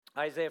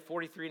Isaiah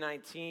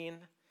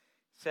 43:19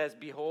 says,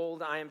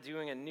 "Behold, I am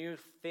doing a new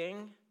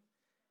thing.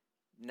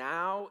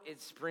 Now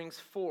it springs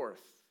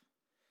forth.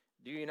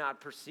 Do you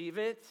not perceive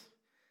it?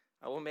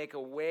 I will make a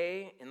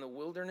way in the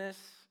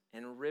wilderness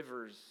and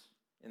rivers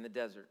in the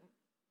desert."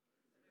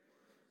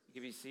 You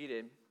can be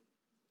seated.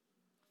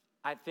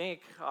 I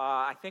think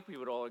we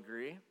would all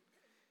agree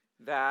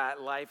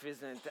that life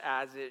isn't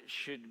as it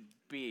should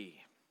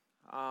be.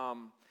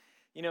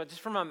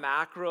 Just from a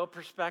macro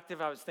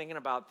perspective, I was thinking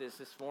about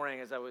this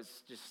morning as I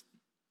was just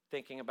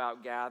thinking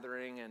about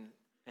gathering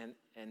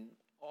and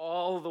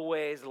all the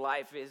ways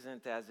life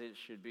isn't as it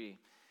should be.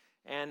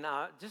 And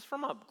just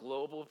from a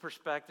global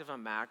perspective, a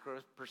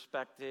macro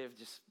perspective,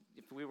 just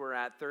if we were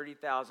at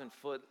 30,000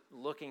 foot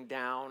looking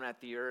down at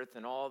the earth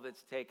and all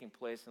that's taking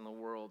place in the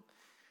world,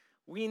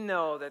 we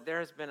know that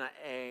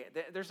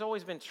there's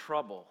always been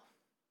trouble.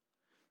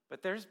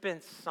 But there's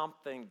been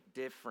something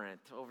different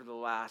over the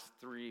last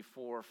 3,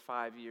 4,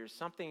 5 years,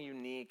 something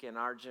unique in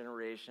our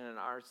generation and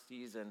our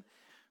season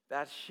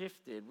that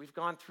shifted. We've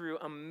gone through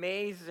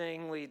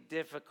amazingly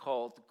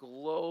difficult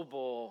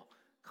global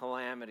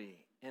calamity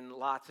in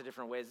lots of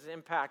different ways. It's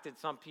impacted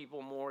some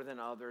people more than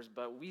others,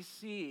 but we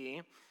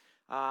see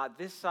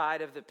this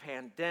side of the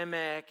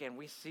pandemic, and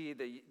we see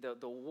the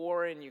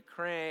war in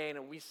Ukraine,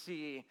 and we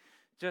see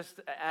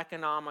just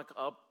economic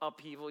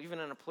upheaval, even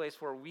in a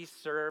place where we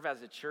serve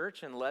as a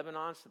church in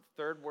Lebanon. It's the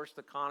third worst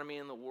economy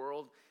in the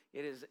world.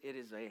 It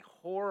is a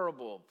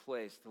horrible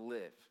place to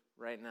live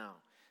right now.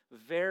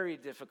 Very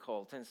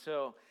difficult. And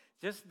so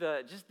just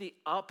the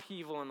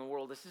upheaval in the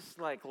world, it's just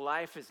like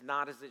life is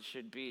not as it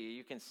should be.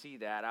 You can see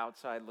that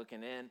outside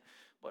looking in.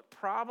 But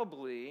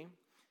probably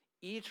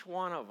each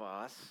one of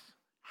us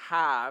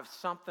have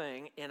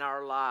something in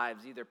our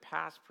lives, either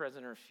past,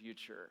 present, or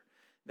future,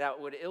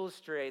 that would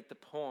illustrate the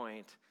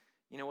point,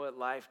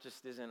 life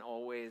just isn't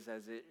always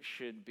as it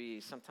should be.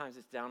 Sometimes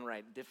it's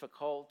downright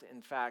difficult.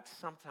 In fact,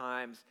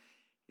 sometimes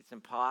it's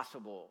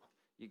impossible.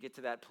 You get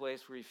to that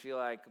place where you feel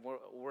like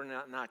we're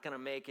not going to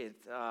make it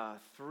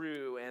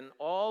through. And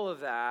all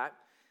of that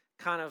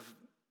kind of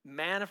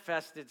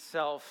manifests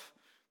itself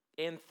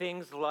in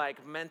things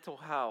like mental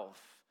health,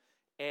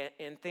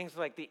 and things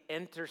like the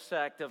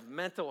intersect of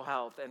mental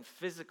health and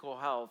physical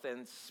health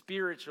and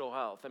spiritual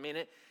health. I mean,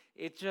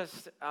 it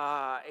just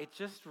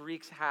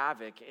wreaks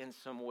havoc in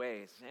some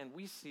ways. And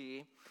we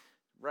see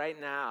right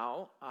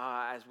now,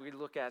 as we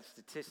look at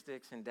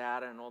statistics and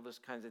data and all those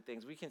kinds of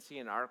things, we can see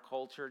in our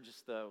culture,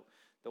 just the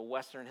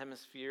Western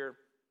Hemisphere,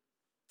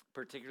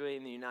 particularly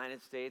in the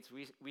United States,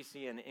 we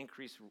see an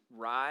increased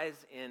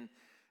rise in,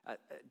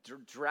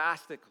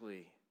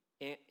 drastically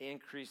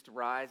increased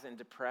rise in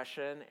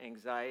depression,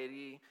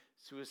 anxiety,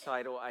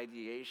 suicidal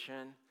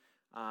ideation.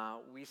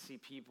 We see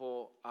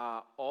people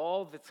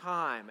all the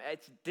time.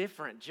 It's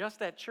different,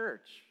 just at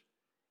church.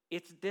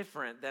 It's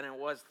different than it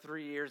was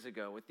 3 years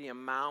ago with the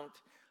amount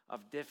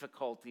of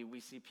difficulty we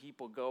see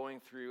people going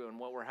through and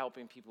what we're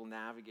helping people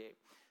navigate.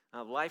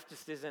 Life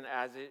just isn't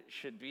as it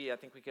should be. I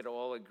think we could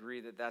all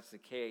agree that that's the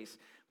case.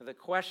 But the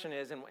question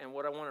is, and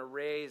what I want to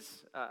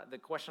raise, the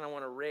question I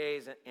want to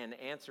raise and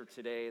answer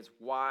today is,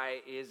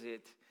 why is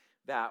it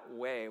that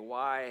way?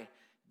 Why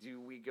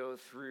do we go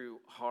through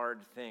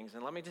hard things?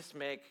 And let me just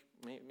make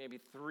maybe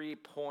 3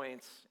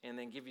 points and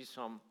then give you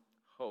some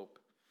hope.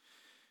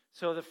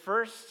 So the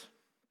first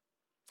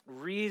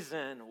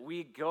reason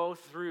we go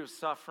through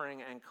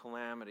suffering and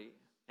calamity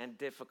and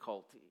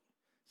difficulty,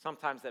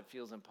 sometimes that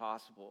feels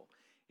impossible,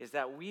 is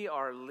that we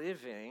are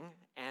living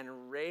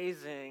and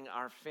raising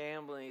our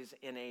families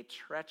in a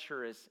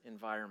treacherous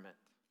environment.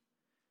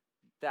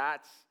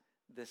 That's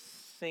the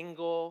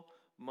single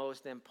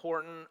most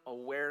important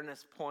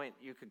awareness point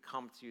you could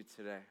come to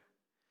today.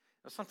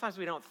 Sometimes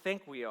we don't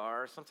think we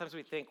are. Sometimes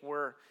we think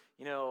we're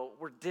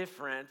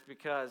different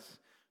because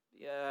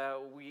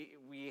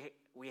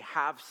we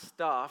have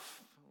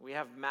stuff. We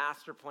have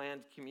master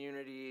planned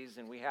communities,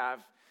 and we have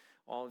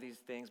all these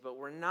things, but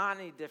we're not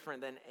any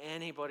different than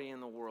anybody in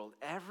the world.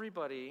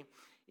 Everybody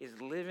is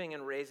living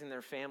and raising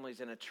their families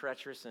in a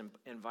treacherous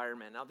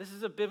environment. Now, this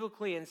is a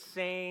biblically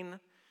insane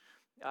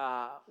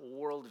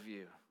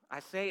worldview. I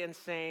say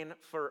insane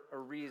for a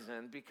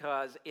reason,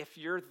 because if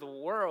you're the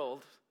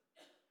world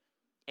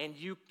and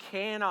you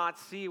cannot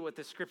see what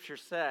the scripture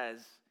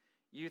says,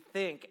 you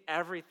think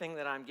everything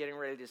that I'm getting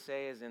ready to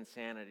say is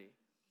insanity.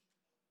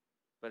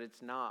 But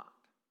it's not.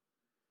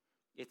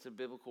 It's a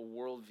biblical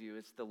worldview.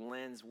 It's the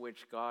lens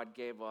which God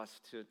gave us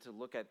to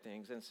look at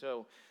things. And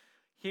so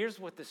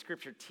here's what the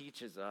scripture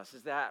teaches us,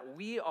 is that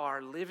we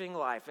are living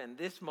life in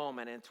this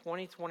moment in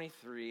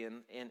 2023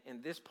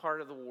 in this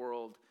part of the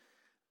world.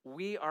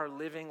 We are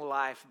living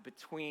life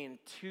between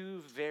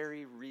two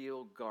very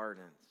real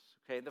gardens.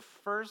 Okay, the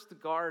first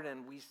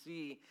garden we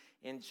see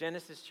in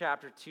Genesis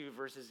chapter 2,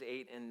 verses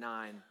 8 and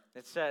 9.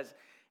 It says,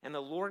 "And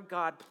the Lord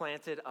God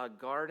planted a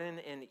garden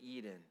in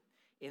Eden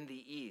in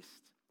the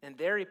east. And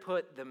there he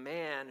put the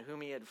man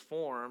whom he had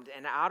formed.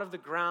 And out of the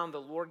ground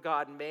the Lord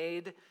God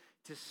made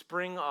to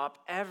spring up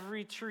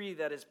every tree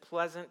that is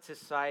pleasant to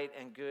sight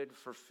and good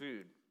for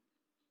food.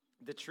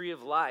 The tree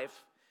of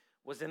life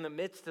was in the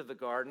midst of the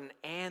garden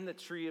and the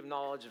tree of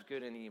knowledge of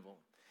good and evil.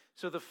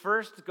 So the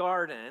first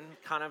garden,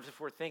 kind of if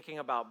we're thinking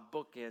about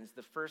bookends,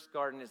 the first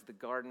garden is the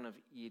Garden of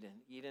Eden.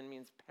 Eden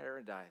means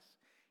paradise.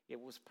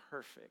 It was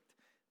perfect.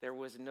 There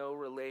was no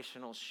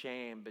relational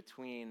shame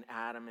between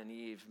Adam and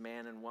Eve,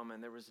 man and woman.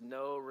 There was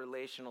no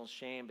relational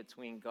shame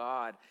between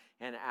God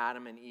and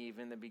Adam and Eve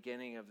in the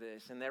beginning of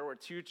this. And there were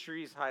two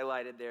trees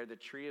highlighted there, the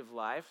tree of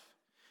life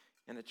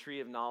and the tree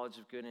of knowledge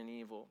of good and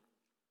evil.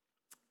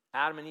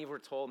 Adam and Eve were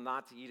told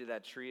not to eat of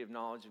that tree of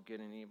knowledge of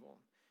good and evil.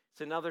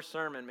 It's another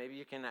sermon. Maybe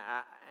you can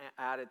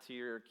add it to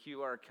your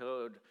QR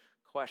code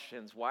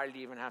questions. Why did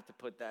you even have to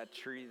put that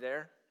tree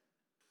there?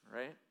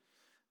 Right?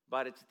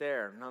 But it's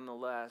there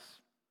nonetheless.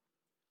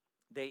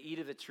 They eat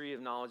of the tree of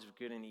knowledge of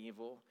good and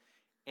evil,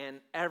 and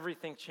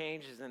everything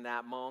changes in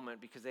that moment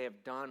because they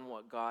have done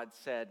what God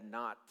said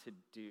not to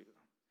do.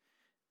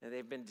 And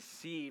they've been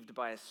deceived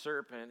by a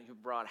serpent who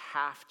brought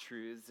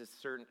half-truths. This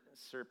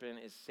serpent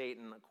is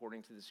Satan,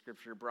 according to the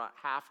scripture, brought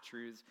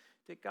half-truths.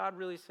 Did God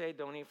really say,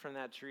 don't eat from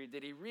that tree?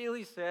 Did he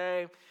really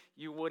say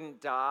you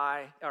wouldn't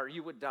die, or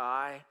you would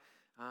die?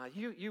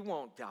 You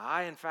won't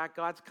die. In fact,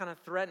 God's kind of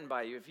threatened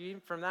by you. If you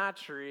eat from that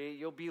tree,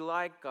 you'll be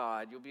like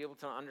God. You'll be able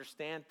to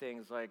understand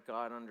things like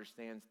God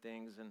understands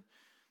things.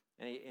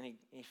 And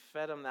he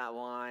fed them that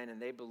line,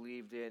 and they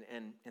believed it,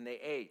 and they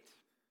ate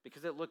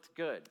because it looked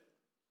good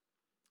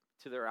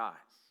to their eyes.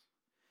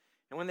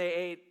 And when they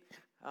ate,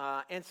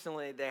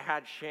 instantly they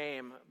had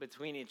shame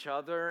between each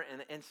other,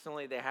 and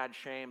instantly they had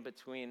shame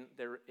between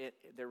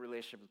their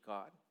relationship with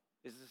God.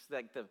 This is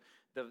like the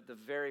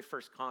very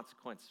first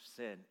consequence of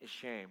sin is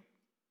shame,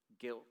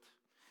 guilt.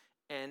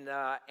 And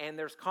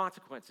there's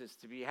consequences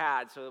to be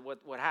had. So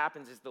what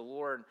happens is the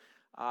Lord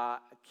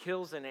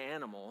kills an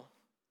animal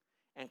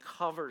and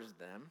covers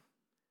them.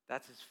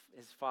 That's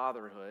his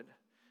fatherhood.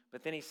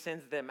 But then he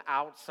sends them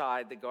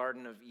outside the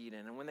Garden of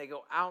Eden. And when they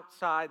go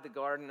outside the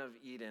Garden of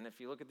Eden,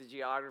 if you look at the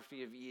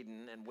geography of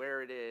Eden and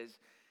where it is,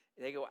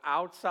 they go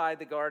outside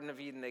the Garden of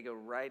Eden, they go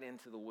right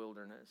into the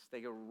wilderness.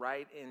 They go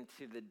right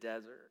into the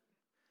desert,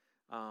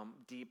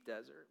 deep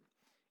desert.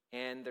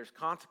 And there's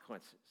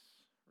consequences,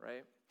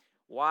 right?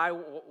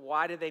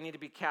 Why do they need to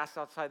be cast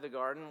outside the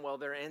garden? Well,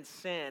 they're in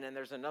sin, and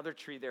there's another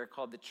tree there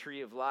called the tree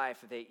of life.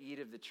 If they eat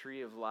of the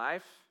tree of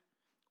life,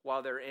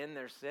 while they're in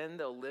their sin,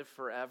 they'll live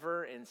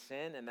forever in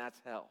sin, and that's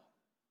hell.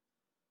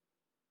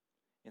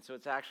 And so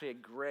it's actually a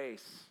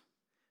grace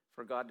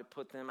for God to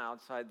put them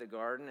outside the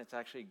garden. It's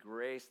actually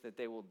grace that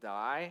they will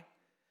die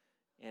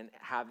and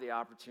have the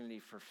opportunity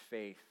for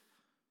faith,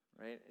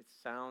 right? It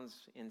sounds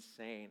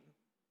insane.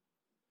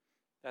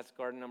 That's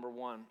garden number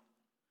one.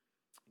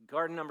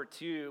 Garden number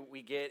two,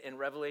 we get in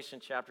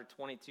Revelation chapter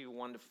 22,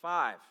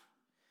 1-5.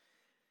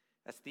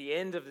 That's the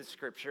end of the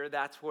scripture.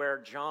 That's where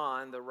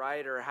John, the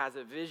writer, has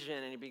a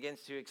vision, and he begins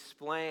to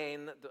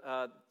explain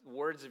the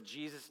words of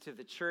Jesus to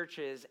the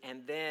churches,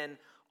 and then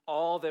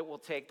all that will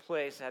take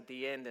place at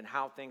the end and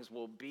how things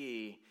will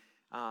be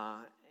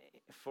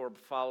for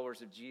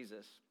followers of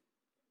Jesus.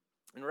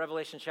 In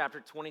Revelation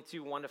chapter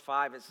 22,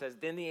 1-5, it says,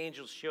 "Then the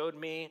angel showed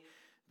me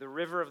the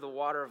river of the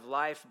water of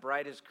life,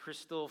 bright as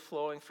crystal,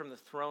 flowing from the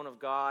throne of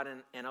God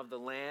and of the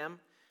Lamb,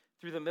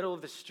 through the middle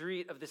of the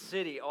street of the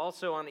city.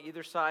 Also on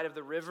either side of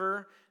the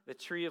river, the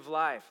tree of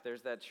life."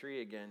 There's that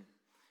tree again.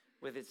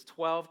 "With its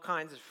 12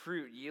 kinds of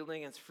fruit,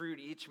 yielding its fruit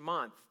each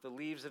month. The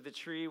leaves of the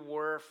tree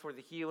were for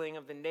the healing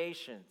of the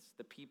nations,"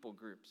 the people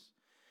groups.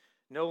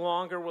 "No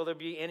longer will there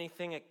be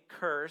anything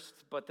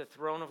accursed, but the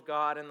throne of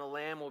God and the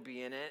Lamb will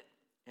be in it,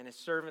 and his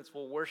servants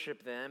will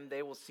worship them.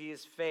 They will see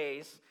his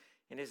face,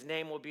 and his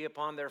name will be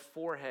upon their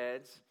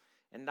foreheads,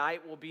 and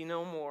night will be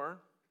no more.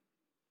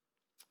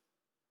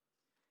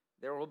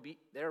 There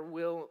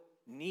will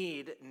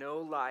need no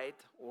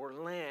light or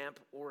lamp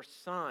or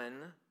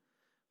sun,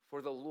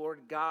 for the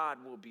Lord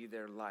God will be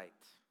their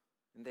light,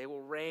 and they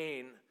will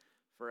reign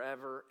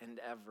forever and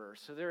ever."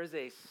 So there is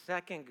a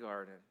second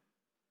garden.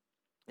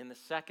 And the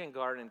second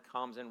garden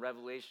comes in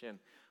Revelation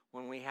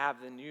when we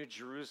have the new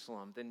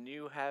Jerusalem, the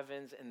new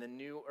heavens and the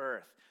new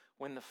earth,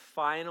 when the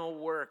final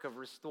work of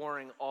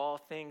restoring all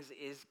things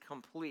is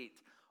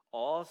complete.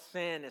 All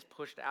sin is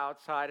pushed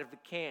outside of the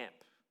camp.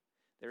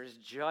 There is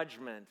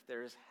judgment.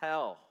 There is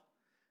hell.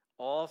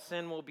 All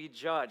sin will be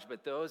judged,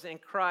 but those in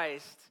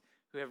Christ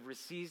who have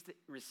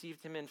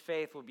received him in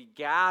faith will be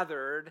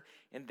gathered,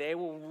 and they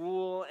will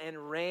rule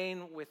and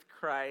reign with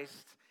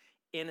Christ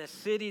in a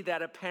city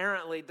that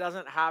apparently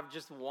doesn't have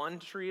just one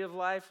tree of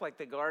life like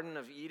the Garden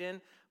of Eden,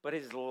 but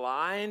is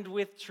lined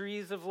with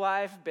trees of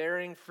life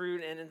bearing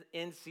fruit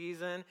in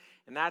season.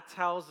 And that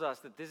tells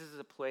us that this is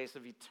a place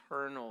of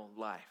eternal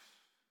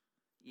life.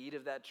 Eat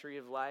of that tree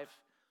of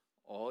life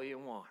all you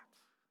want.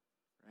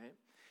 Right?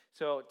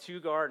 So 2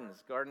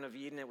 gardens. Garden of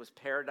Eden, it was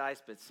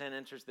paradise, but sin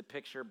enters the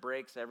picture,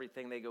 breaks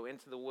everything. They go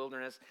into the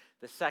wilderness.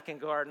 The second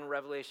garden,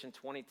 Revelation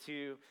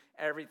 22,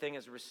 everything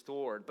is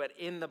restored. But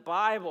in the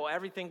Bible,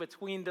 everything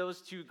between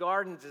those 2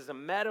 gardens is a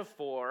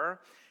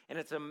metaphor, and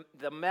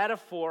the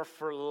metaphor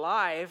for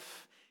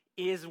life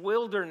is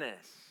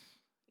wilderness.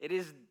 It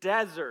is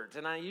desert.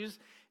 And I use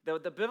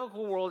The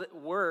biblical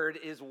word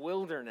is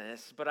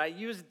wilderness, but I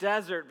use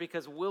desert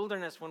because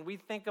wilderness, when we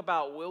think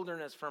about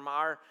wilderness from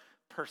our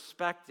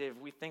perspective,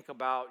 we think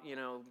about,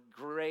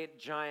 great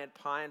giant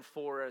pine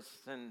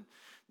forests and,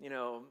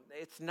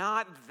 it's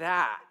not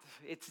that.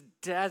 It's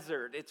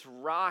desert, it's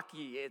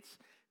rocky, it's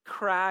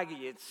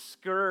craggy, it's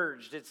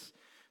scourged,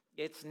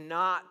 it's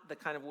not the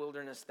kind of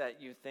wilderness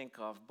that you think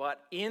of.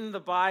 But in the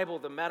Bible,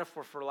 the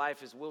metaphor for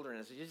life is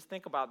wilderness. You just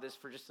think about this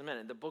for just a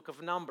minute. The book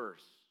of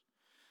Numbers.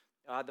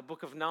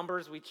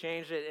 We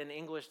changed it in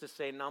English to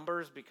say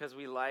Numbers because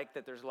we like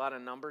that there's a lot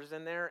of numbers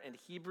in there. In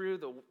Hebrew,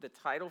 the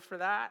title for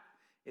that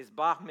is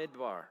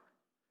Bamidbar,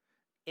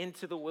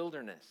 into the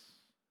wilderness,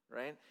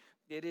 right?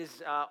 It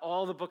is,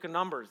 all the book of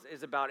Numbers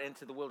is about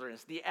into the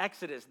wilderness. The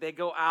Exodus, they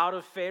go out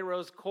of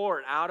Pharaoh's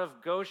court, out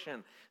of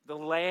Goshen, the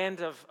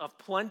land of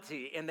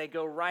plenty, and they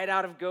go right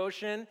out of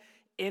Goshen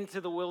into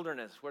the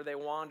wilderness where they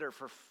wander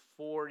for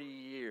 40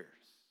 years,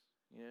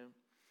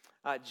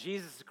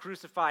 Jesus is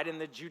crucified in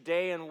the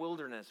Judean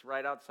wilderness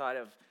right outside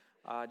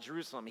of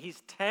Jerusalem.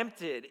 He's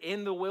tempted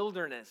in the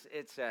wilderness,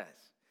 it says.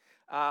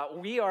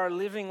 We are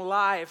living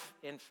life,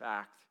 in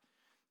fact,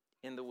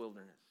 in the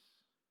wilderness.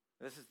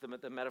 This is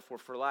the metaphor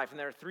for life. And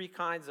there are three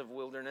kinds of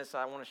wilderness.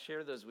 I want to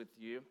share those with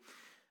you.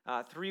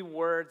 Three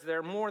words. There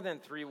are more than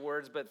three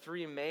words, but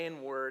three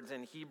main words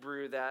in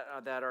Hebrew that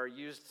are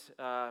used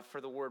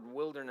for the word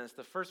wilderness.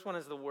 The first one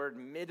is the word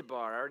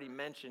midbar. I already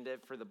mentioned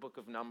it for the book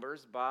of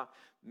Numbers,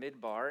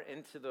 midbar,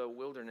 into the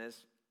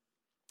wilderness.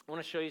 I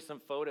want to show you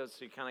some photos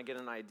so you kind of get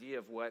an idea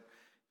of what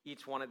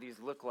each one of these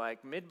look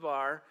like.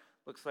 Midbar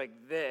looks like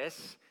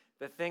this.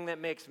 The thing that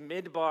makes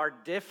midbar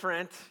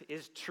different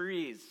is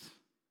trees.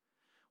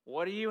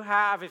 What do you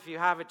have if you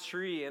have a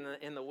tree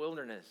in the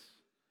wilderness?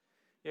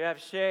 You have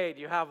shade,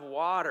 you have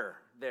water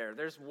there.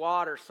 There's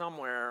water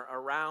somewhere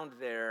around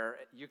there.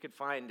 You could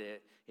find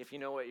it if you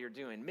know what you're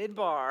doing.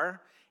 Midbar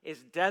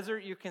is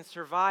desert you can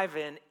survive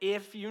in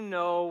if you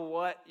know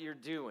what you're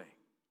doing.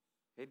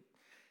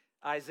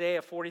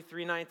 Isaiah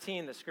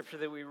 43:19, the scripture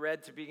that we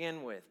read to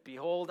begin with.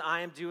 Behold,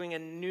 I am doing a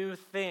new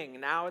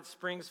thing. Now it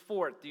springs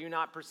forth. Do you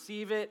not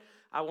perceive it?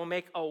 I will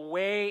make a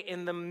way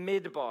in the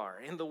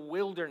midbar, in the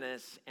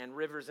wilderness, and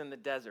rivers in the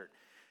desert.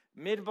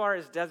 Midbar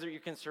is desert you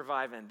can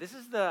survive in. This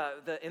is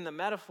in the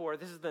metaphor,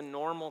 this is the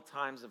normal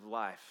times of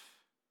life.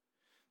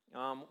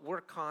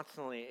 We're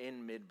constantly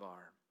in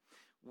midbar.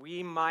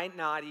 We might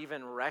not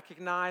even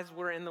recognize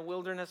we're in the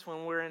wilderness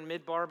when we're in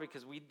midbar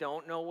because we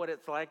don't know what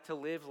it's like to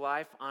live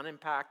life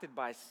unimpacted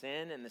by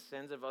sin and the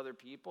sins of other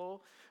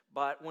people.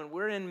 But when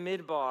we're in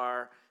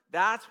midbar,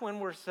 that's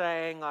when we're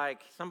saying, like,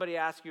 somebody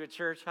asks you at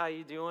church, how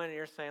you doing? And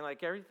you're saying,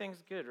 like,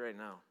 everything's good right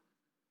now.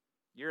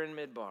 You're in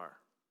midbar,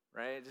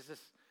 right?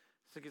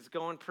 It's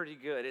going pretty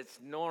good. It's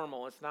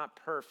normal. It's not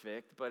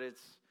perfect, but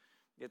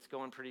it's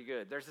going pretty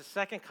good. There's a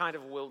second kind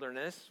of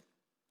wilderness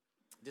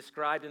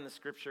described in the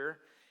scripture.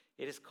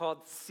 It is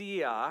called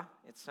Sia.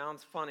 It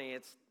sounds funny.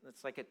 It's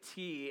like a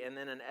T and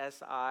then an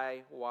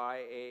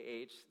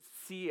S-I-Y-A-H,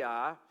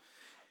 Sia.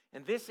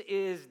 And this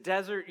is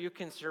desert you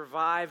can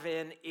survive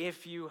in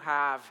if you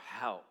have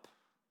help.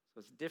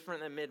 So it's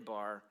different than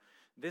midbar.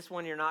 This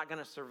one you're not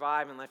going to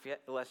survive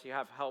unless you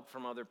have help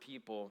from other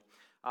people.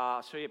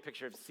 I'll show you a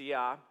picture of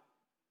Sia.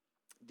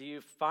 Do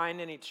you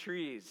find any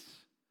trees?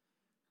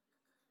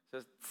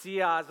 So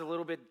Sia is a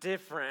little bit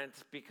different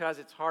because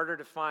it's harder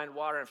to find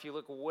water. If you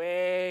look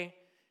way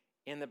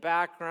in the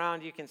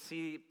background, you can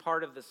see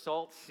part of the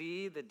Salt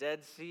Sea, the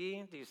Dead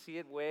Sea. Do you see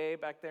it way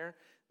back there?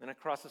 Then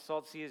across the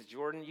Salt Sea is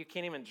Jordan. You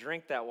can't even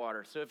drink that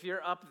water. So if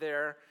you're up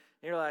there,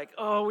 you're like,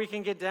 oh, we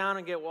can get down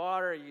and get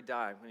water, you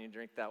die when you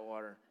drink that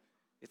water.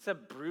 It's a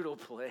brutal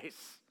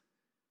place.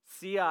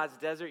 Sia is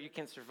desert you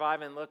can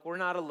survive in. Look, we're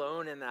not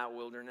alone in that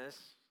wilderness.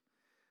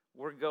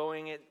 We're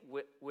going it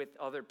with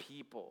other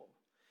people.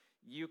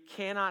 You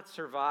cannot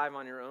survive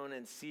on your own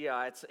in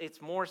Sia.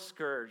 It's more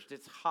scourged.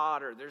 It's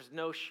hotter. There's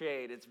no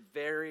shade. It's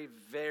very,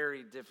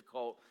 very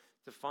difficult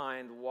to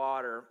find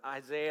water.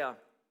 Isaiah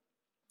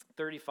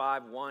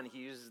 35:1, he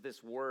uses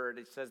this word.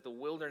 It says the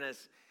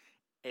wilderness,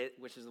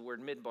 which is the word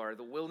midbar,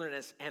 the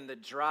wilderness and the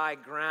dry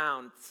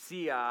ground,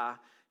 Sia,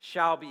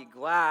 shall be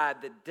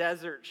glad. The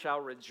desert shall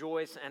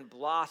rejoice and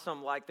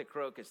blossom like the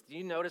crocus. Do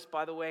you notice,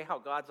 by the way, how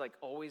God's like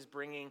always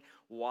bringing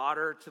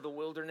water to the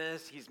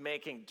wilderness? He's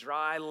making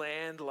dry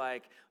land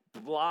like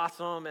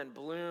blossom and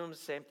bloom.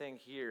 Same thing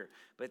here.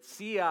 But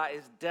Sia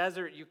is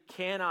desert you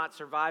cannot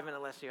survive in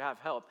unless you have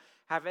help.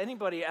 Have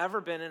anybody ever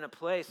been in a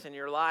place in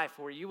your life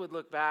where you would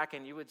look back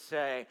and you would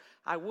say,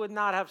 I would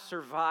not have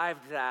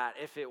survived that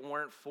if it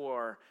weren't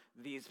for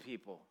these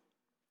people?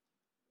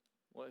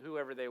 Well,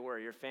 whoever they were,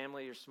 your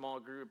family, your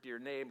small group, your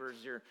neighbors,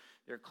 your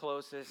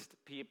closest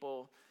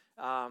people.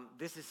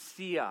 This is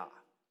Sia.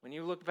 When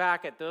you look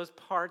back at those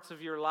parts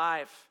of your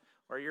life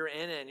or you're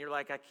in it and you're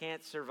like, I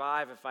can't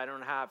survive if I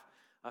don't have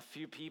a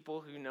few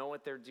people who know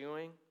what they're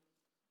doing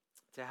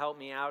to help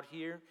me out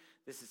here.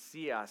 This is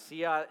Sia.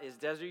 Sia is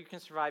desert you can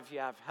survive if you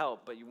have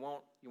help, but you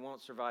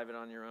won't survive it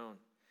on your own.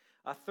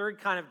 A third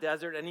kind of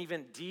desert, an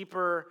even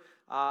deeper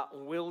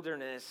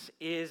wilderness,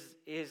 is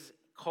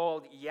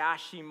called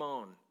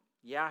Yashimon.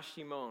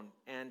 Yashimon.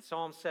 And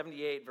Psalm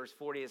 78, verse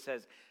 40, it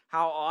says,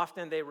 how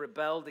often they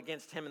rebelled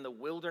against him in the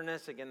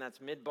wilderness, again, that's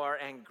Midbar,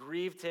 and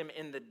grieved him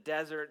in the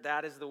desert.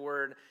 That is the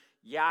word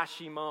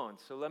Yashimon.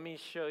 So let me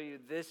show you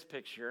this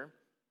picture.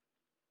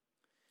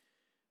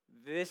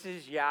 This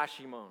is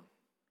Yashimon.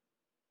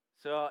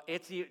 So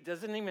it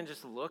doesn't even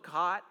just look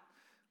hot.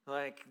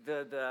 Like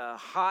the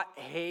hot,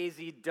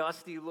 hazy,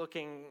 dusty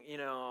looking,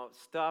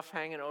 stuff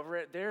hanging over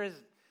it. There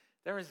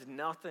is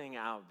nothing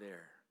out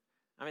there.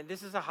 I mean,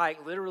 this is a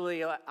hike.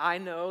 Literally, I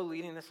know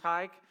leading this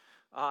hike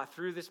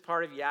through this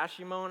part of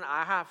Yashimon,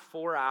 I have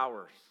 4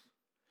 hours.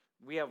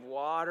 We have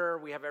water,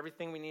 we have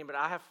everything we need, but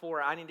I have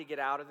 4. I need to get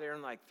out of there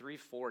in like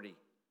 3:40.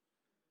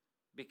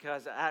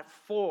 Because at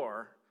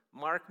 4,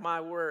 mark my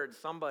words,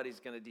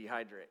 somebody's going to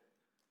dehydrate.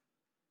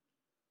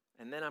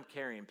 And then I'm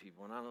carrying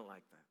people, and I don't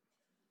like that.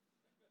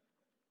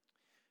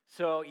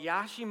 So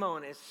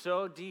Yashimon is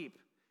so deep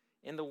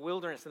in the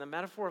wilderness. In the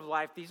metaphor of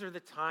life, these are the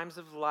times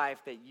of life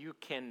that you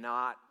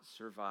cannot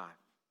survive.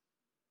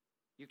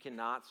 You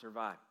cannot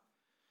survive.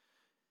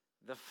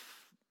 The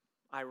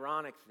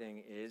ironic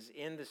thing is,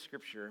 in the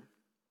scripture,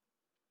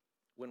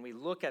 when we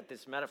look at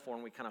this metaphor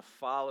and we kind of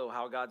follow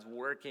how God's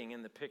working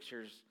in the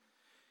pictures,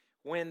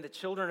 when the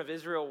children of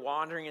Israel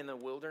wandering in the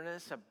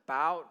wilderness,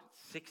 about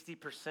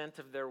 60%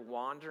 of their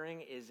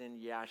wandering is in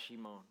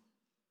Yashimon.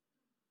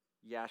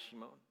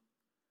 Yashimon.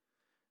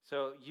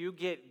 So you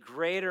get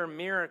greater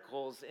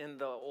miracles in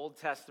the Old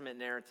Testament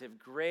narrative,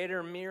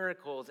 greater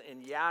miracles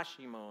in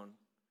Yashimon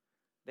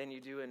than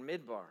you do in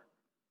Midbar.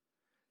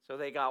 So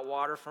they got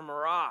water from a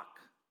rock.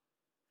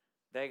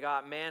 They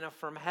got manna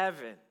from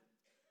heaven.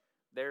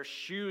 Their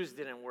shoes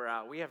didn't wear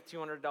out. We have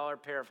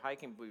 $200 pair of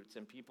hiking boots,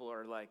 and people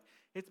are like,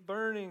 it's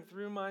burning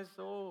through my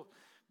soul.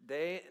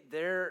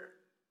 Their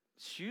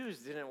shoes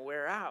didn't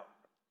wear out.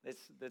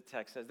 The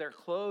text says their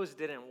clothes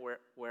didn't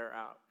wear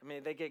out. I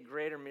mean, they get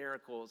greater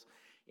miracles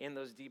in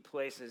those deep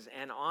places.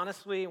 And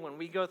honestly, when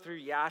we go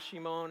through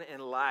Yashimon in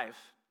life,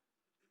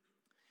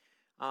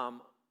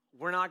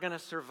 we're not going to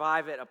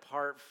survive it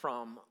apart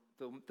from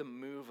the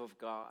move of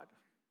God,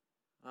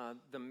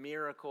 the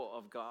miracle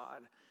of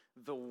God,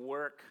 the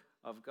work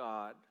of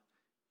God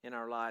in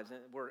our lives.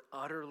 And we're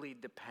utterly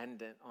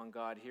dependent on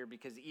God here,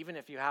 because even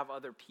if you have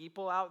other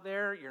people out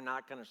there, you're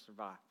not going to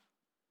survive.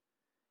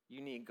 You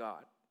need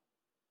God.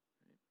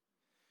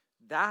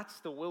 That's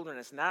the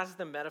wilderness, and that's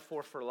the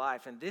metaphor for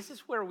life. And this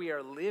is where we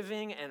are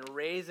living and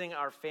raising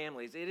our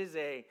families. It is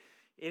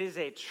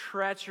a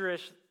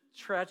treacherous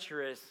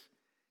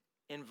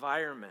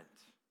environment.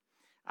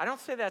 I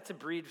don't say that to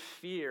breed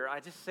fear. I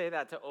just say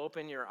that to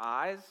open your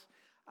eyes.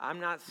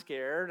 I'm not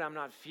scared. I'm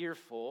not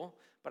fearful.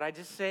 But I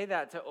just say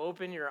that to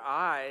open your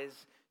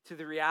eyes to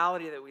the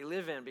reality that we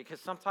live in.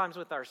 Because sometimes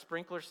with our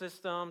sprinkler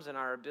systems and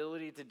our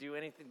ability to do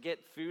anything,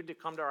 get food to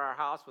come to our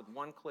house with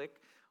one click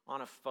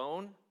on a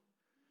phone,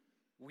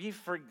 we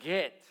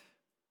forget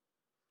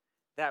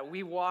that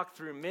we walk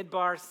through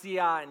Midbar,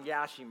 Sia, and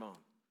Yashimon.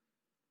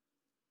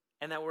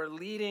 And that we're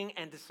leading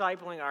and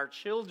discipling our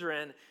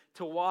children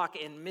to walk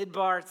in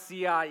Midbar,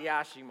 Sia,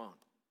 Yashimon.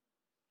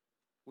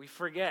 We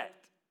forget.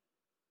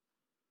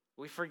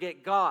 We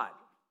forget God.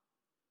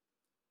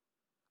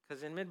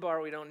 Because in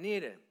Midbar, we don't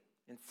need Him.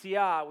 In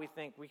Sia, we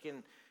think we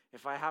can,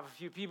 if I have a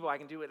few people, I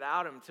can do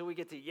without Him. Until we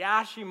get to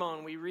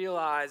Yashimon, we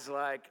realize,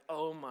 like,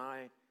 oh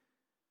my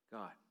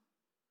God,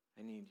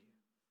 I need you.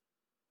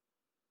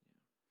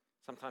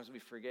 Sometimes we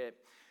forget.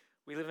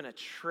 We live in a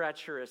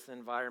treacherous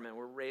environment.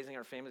 We're raising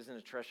our families in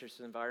a treacherous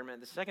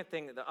environment. The second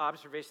thing, the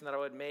observation that I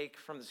would make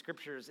from the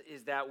scriptures,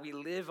 is that we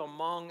live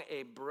among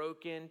a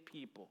broken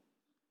people.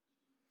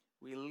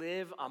 We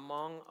live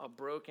among a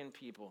broken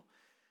people.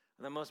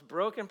 The most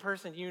broken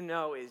person you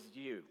know is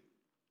you.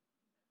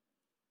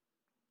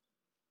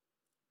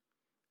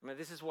 I mean,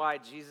 this is why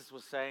Jesus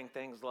was saying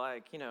things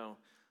like,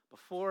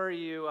 before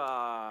you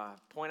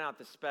point out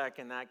the speck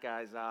in that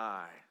guy's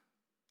eye,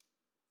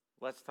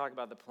 let's talk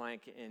about the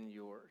plank in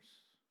yours.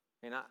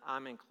 And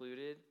I'm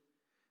included.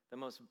 The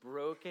most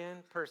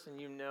broken person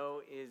you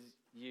know is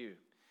you.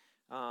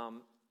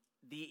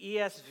 The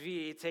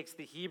ESV takes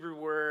the Hebrew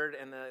word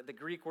and the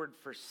Greek word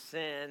for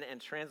sin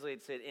and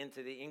translates it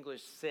into the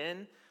English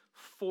sin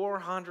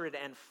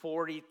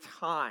 440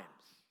 times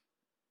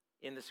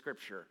in the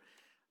scripture.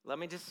 Let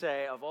me just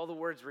say, of all the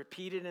words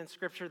repeated in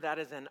scripture, that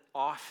is an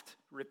oft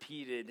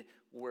repeated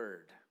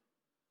word.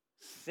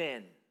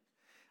 Sin.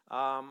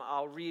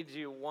 I'll read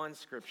you one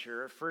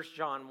scripture, 1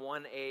 John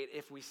 1:8.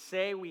 If we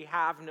say we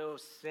have no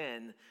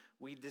sin,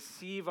 we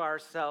deceive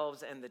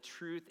ourselves and the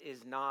truth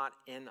is not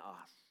in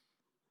us.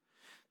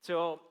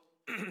 So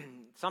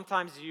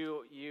sometimes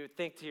you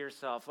think to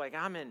yourself, like,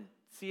 I'm in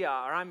Sia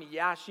or I'm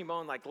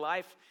Yashimon, like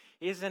life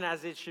isn't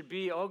as it should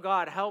be. Oh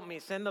God, help me.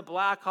 Send the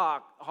Black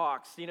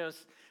Hawks,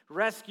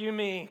 rescue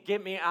me,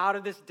 get me out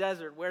of this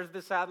desert. Where's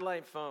the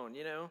satellite phone?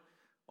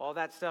 All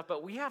that stuff.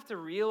 But we have to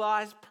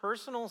realize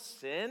personal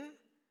sin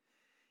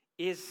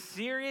is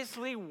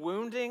seriously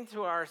wounding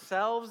to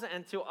ourselves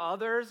and to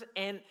others,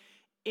 and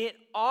it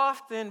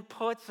often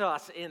puts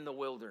us in the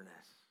wilderness.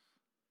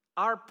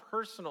 our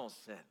personal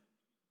sin.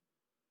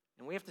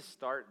 And we have to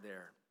start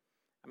there.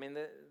 I mean,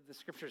 the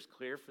scripture is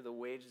clear, for the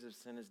wages of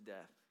sin is death.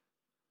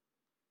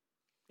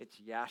 It's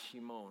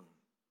yashimon,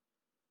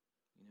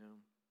 you know.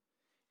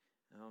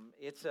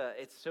 It's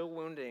so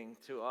wounding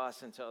to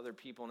us and to other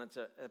people, and it's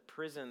a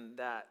prison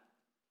that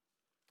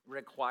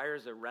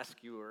requires a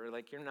rescuer.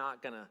 Like, you're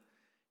not gonna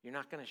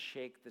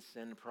shake the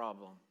sin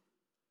problem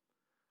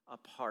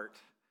apart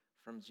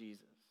from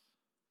Jesus.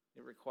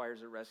 It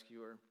requires a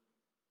rescuer.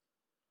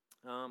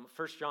 1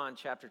 John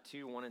chapter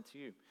 2, 1 and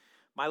 2.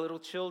 My little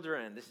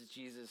children, this is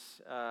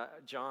Jesus,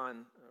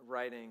 John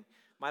writing,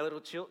 my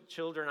little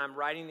children, I'm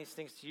writing these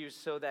things to you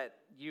so that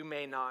you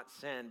may not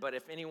sin. But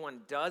if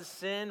anyone does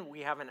sin,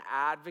 we have an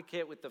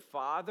advocate with the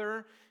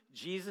Father,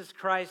 Jesus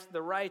Christ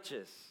the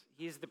righteous.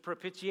 He's the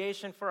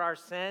propitiation for our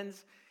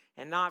sins,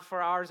 and not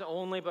for ours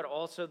only, but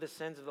also the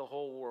sins of the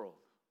whole world.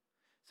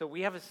 So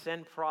we have a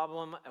sin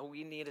problem, and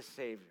we need a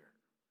Savior.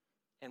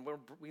 And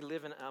we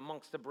live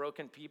amongst a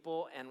broken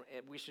people, and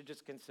we should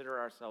just consider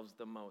ourselves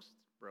the most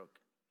broken,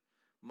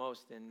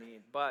 most in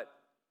need. But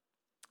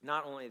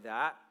not only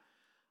that,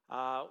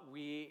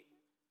 we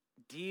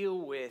deal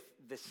with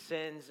the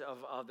sins of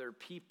other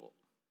people.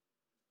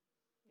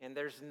 And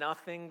there's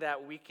nothing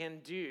that we can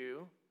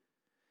do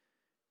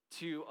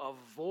to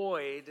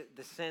avoid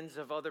the sins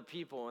of other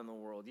people in the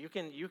world. You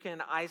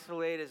can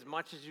isolate as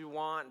much as you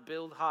want,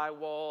 build high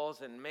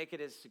walls, and make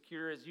it as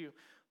secure as you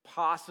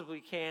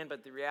possibly can,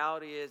 but the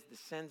reality is the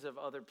sins of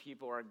other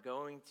people are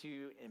going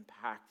to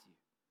impact you.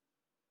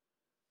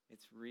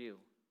 It's real.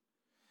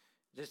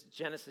 Just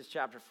Genesis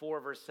chapter 4,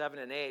 verse 7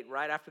 and 8,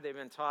 right after they've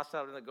been tossed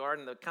out in the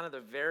garden,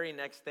 the very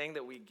next thing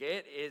that we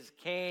get is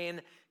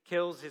Cain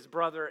kills his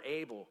brother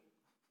Abel.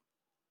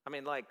 I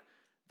mean, like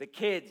the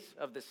kids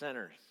of the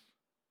sinners.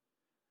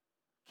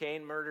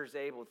 Cain murders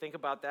Abel. Think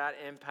about that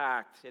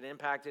impact. It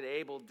impacted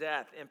Abel,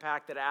 death.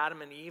 Impacted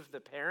Adam and Eve, the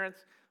parents.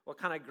 What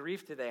kind of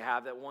grief did they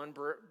have that one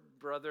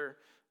brother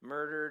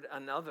murdered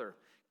another?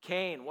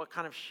 Cain, what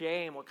kind of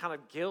shame, what kind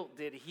of guilt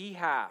did he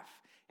have?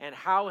 And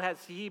how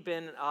has he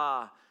been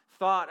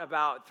thought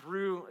about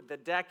through the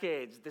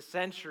decades, the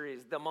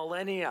centuries, the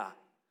millennia?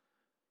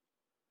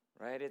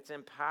 Right? It's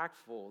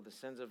impactful, the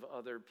sins of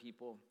other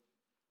people.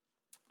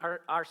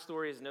 Our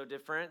story is no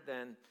different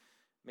than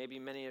maybe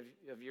many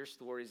of your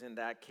stories in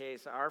that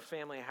case. Our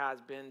family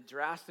has been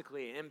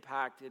drastically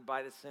impacted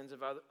by the sins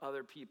of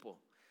other people.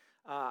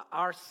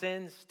 Our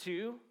sins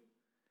too,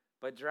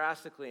 but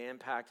drastically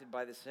impacted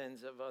by the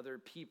sins of other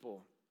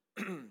people.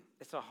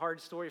 It's a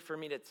hard story for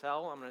me to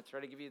tell. I'm going to try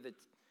to give you the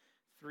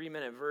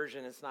 3-minute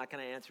version. It's not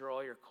going to answer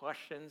all your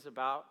questions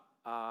about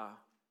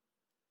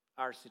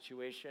our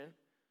situation,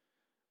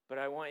 but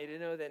I want you to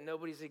know that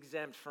nobody's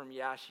exempt from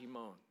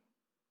Yashimon.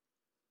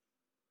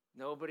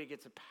 Nobody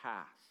gets a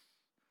pass.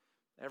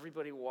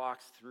 Everybody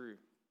walks through.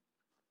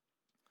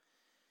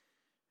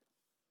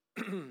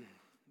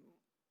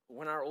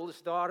 When our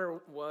oldest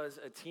daughter was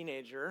a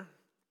teenager,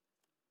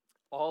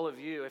 all of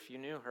you, if you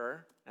knew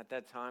her at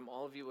that time,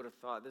 all of you would have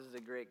thought, this is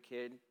a great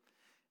kid,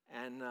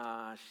 and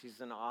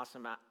she's an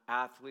awesome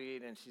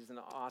athlete, and she's an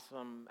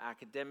awesome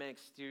academic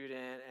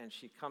student, and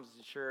she comes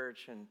to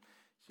church, and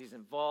she's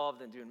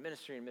involved in doing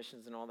ministry and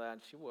missions and all that,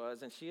 and she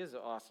was, and she is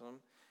awesome.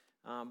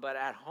 But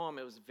at home,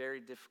 it was very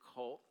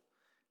difficult.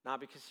 Not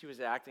because she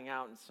was acting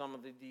out in some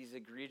of these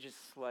egregious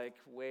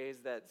ways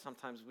that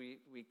sometimes we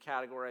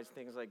categorize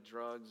things like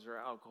drugs or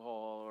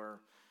alcohol or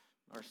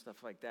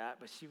stuff like that,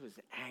 but she was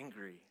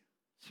angry.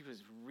 She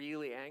was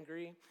really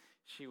angry.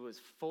 She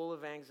was full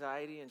of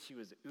anxiety, and she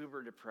was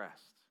uber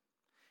depressed.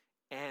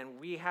 And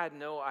we had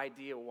no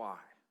idea why.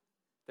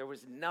 There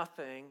was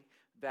nothing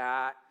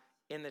that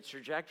in the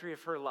trajectory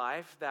of her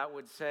life that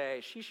would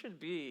say she should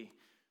be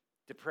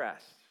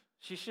depressed.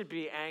 She should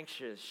be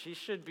anxious. She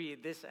should be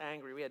this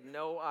angry. We had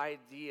no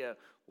idea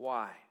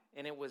why.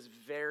 And it was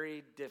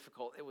very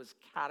difficult. It was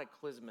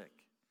cataclysmic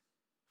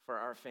for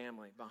our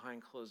family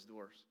behind closed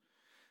doors.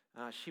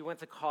 She went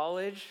to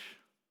college,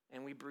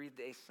 and we breathed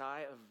a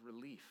sigh of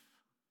relief.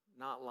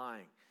 Not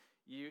lying.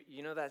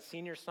 You know that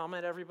senior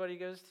summit everybody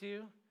goes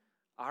to?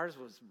 Ours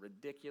was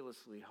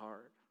ridiculously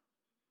hard.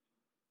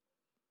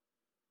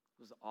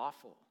 It was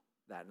awful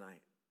that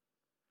night.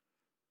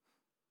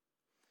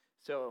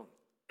 So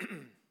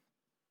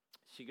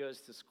she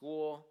goes to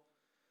school,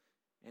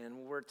 and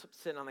we're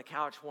sitting on the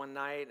couch one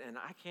night, and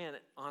I can't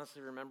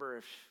honestly remember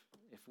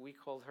if we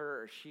called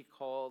her or she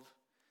called,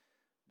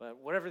 but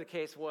whatever the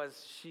case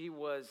was, she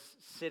was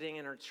sitting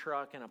in her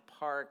truck in a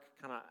park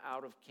kind of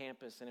out of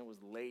campus, and it was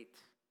late,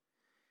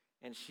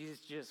 and she's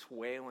just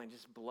wailing,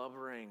 just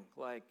blubbering,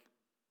 like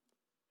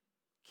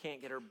can't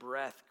get her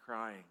breath,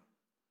 crying.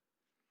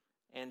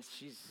 And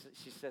she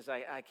says,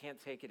 I can't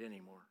take it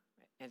anymore.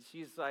 And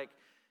she's like,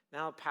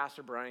 now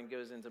Pastor Brian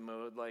goes into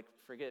mode, like,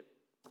 forget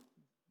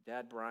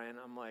Dad Brian.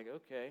 I'm like,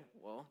 okay,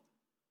 well,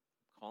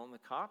 calling the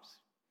cops.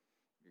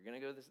 You're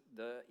going to go to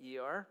the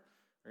ER.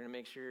 We're going to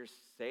make sure you're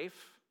safe,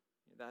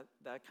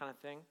 that kind of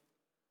thing.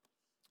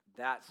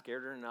 That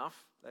scared her enough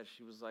that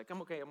she was like,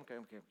 I'm okay.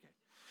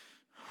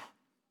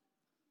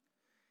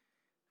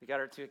 They got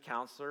her to a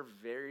counselor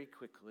very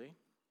quickly.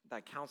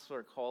 That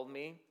counselor called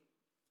me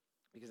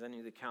because I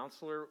knew the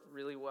counselor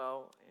really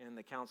well, and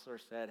the counselor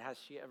said, "Has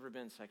she ever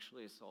been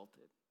sexually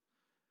assaulted?"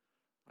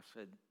 I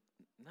said,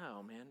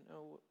 "No, man,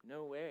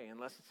 no way,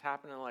 unless it's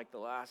happened in like the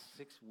last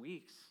 6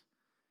 weeks."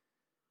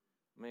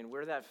 I mean,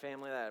 we're that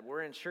family that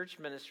we're in church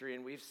ministry,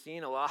 and we've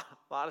seen a lot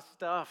of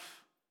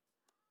stuff.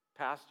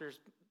 Pastors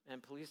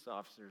and police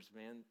officers,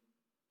 man,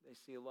 they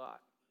see a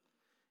lot.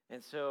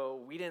 And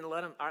so we didn't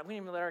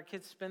even let our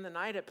kids spend the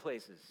night at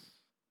places,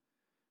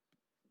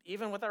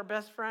 even with our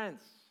best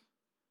friends,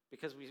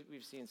 because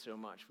we've seen so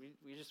much.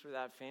 We just were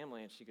that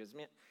family. And she goes,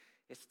 "Man,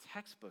 it's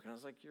textbook." And I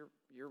was like,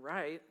 you're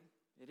right.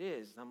 It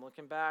is. I'm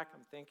looking back.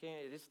 I'm thinking,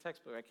 it is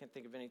textbook. I can't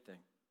think of anything.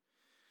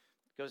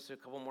 Goes to a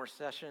couple more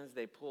sessions.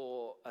 They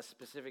pull a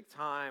specific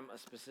time, a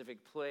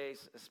specific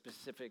place, a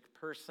specific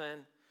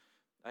person.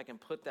 I can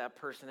put that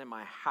person in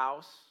my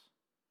house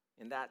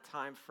in that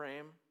time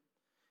frame.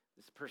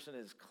 This person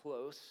is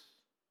close.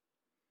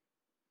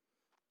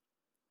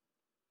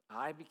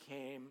 I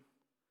became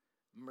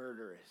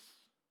murderous.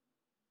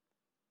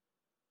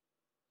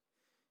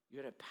 You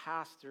had a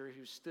pastor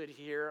who stood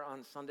here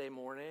on Sunday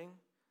morning,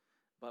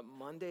 but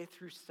Monday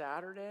through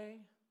Saturday,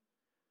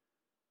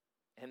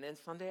 and then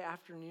Sunday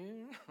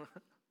afternoon,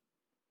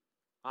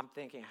 I'm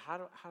thinking, how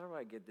do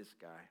I get this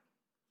guy?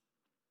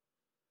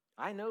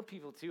 I know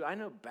people too. I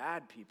know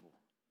bad people.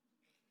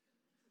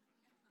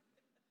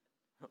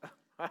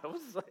 I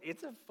was like,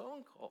 it's a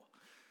phone call.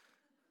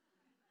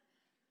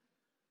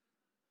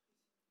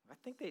 I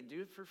think they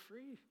do it for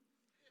free.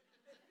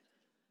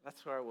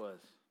 That's where I was.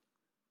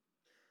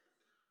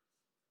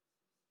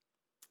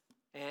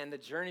 And the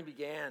journey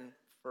began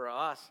for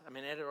us. I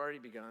mean, it had already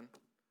begun.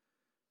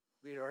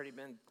 We had already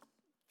been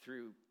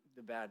through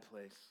the bad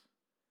place.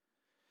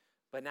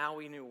 But now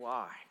we knew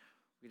why.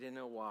 We didn't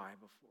know why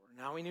before.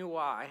 Now we knew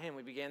why, and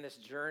we began this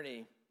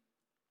journey,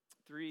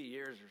 3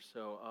 years or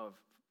so of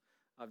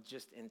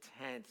just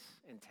intense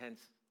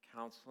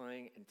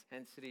counseling,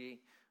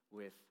 intensity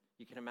with,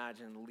 you can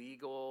imagine,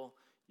 legal.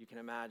 You can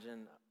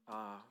imagine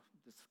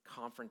this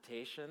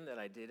confrontation that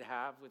I did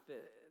have with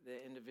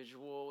the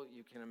individual.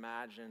 You can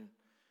imagine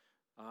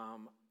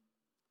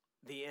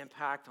the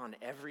impact on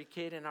every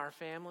kid in our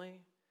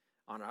family,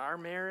 on our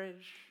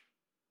marriage.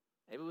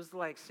 It was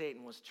like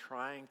Satan was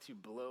trying to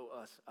blow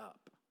us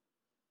up.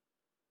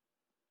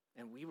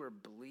 And we were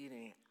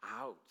bleeding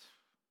out.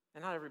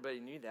 And not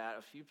everybody knew that.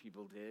 A few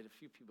people did. A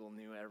few people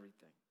knew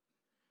everything.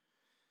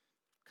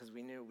 Because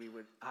we knew we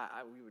would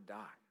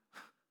die.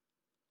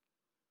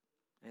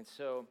 And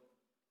so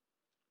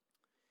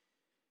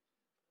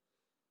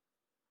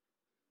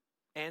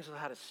Angela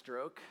had a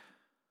stroke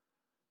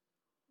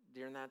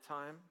during that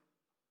time.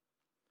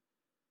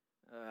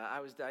 I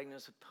was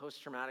diagnosed with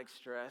post-traumatic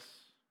stress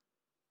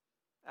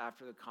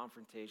after the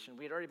confrontation.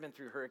 We had already been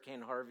through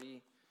Hurricane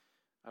Harvey.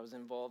 I was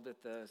involved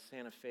at the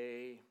Santa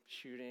Fe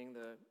shooting,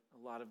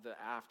 a lot of the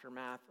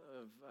aftermath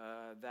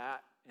of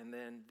that, and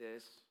then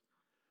this.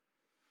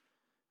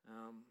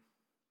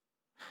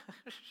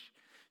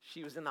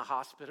 She was in the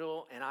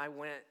hospital, and I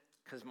went,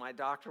 because my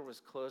doctor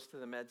was close to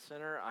the med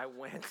center, I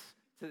went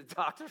to the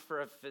doctor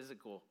for a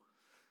physical.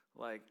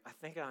 Like, I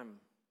think I'm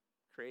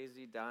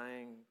crazy,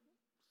 dying,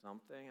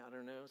 something, I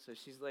don't know. So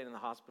she's laying in the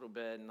hospital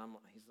bed, and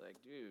he's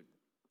like, "Dude,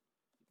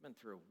 you've been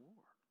through a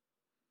war."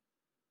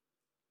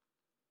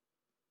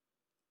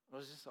 It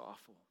was just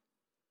awful.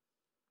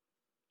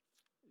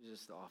 It was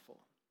just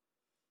awful.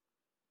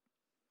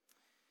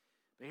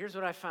 But here's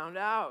what I found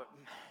out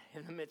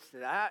in the midst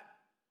of that.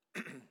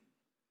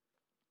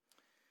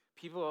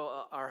 People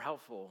are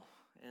helpful,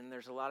 and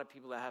there's a lot of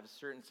people that have a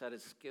certain set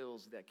of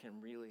skills that can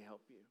really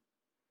help you.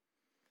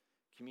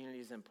 Community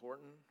is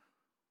important.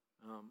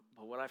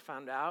 But what I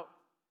found out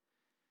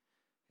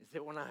is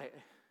that when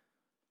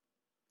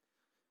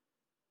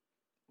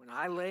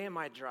I lay in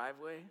my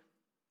driveway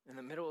in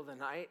the middle of the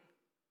night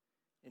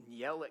and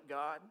yell at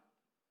God,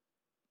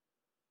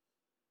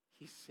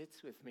 He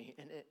sits with me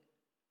in it.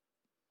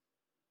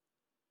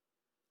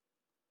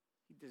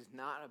 He does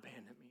not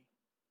abandon me.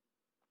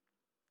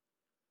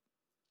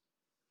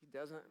 He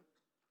doesn't.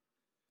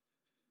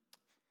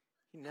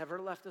 He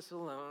never left us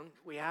alone.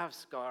 We have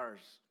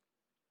scars.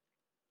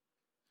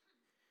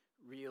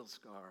 Real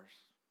scars.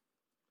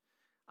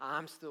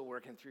 I'm still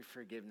working through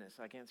forgiveness.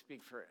 I can't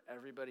speak for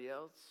everybody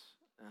else,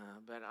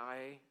 but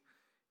I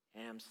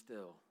am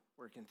still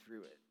working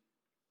through it.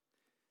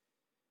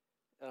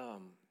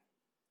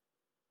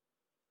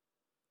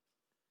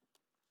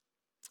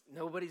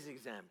 Nobody's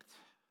exempt,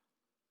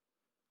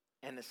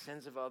 and the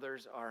sins of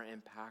others are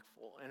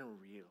impactful and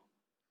real.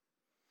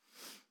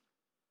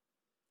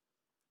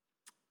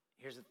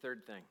 Here's the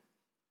third thing.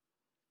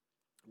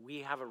 We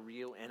have a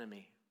real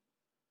enemy.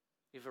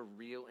 We have a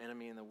real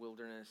enemy in the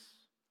wilderness.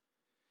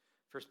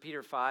 1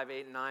 Peter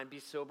 5:8-9, be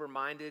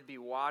sober-minded, be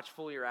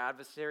watchful. Your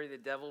adversary, the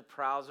devil,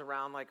 prowls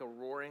around like a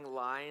roaring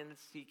lion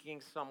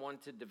seeking someone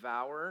to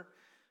devour.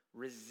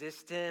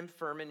 Resist him,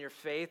 firm in your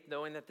faith,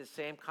 knowing that the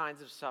same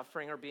kinds of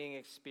suffering are being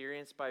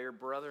experienced by your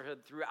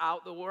brotherhood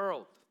throughout the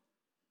world.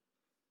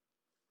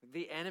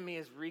 The enemy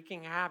is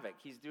wreaking havoc.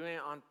 He's doing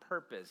it on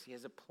purpose. He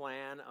has a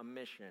plan, a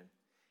mission.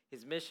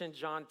 His mission,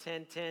 John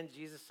 10:10,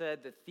 Jesus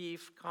said, the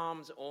thief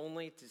comes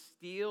only to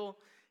steal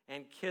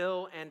and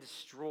kill and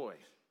destroy.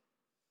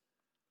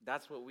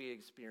 That's what we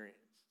experienced.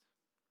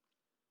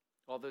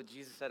 Although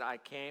Jesus said, I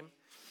came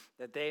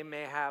that they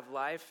may have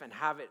life and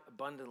have it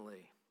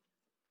abundantly.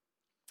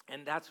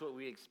 And that's what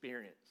we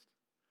experienced.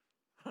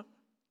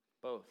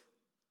 Both.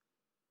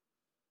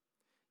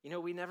 You know,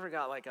 we never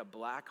got like a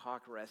Black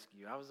Hawk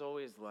rescue. I was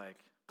always like,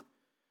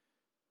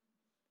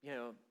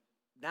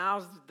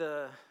 now's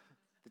the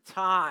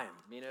time,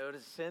 to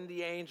send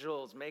the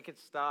angels, make it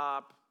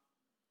stop,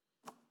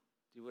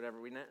 do whatever.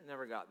 We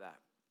never got that.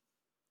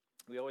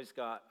 We always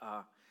got,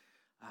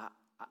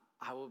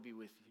 I will be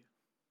with you.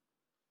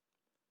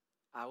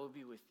 I will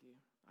be with you.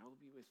 I will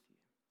be with you.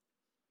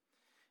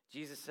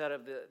 Jesus said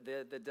of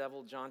the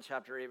devil, John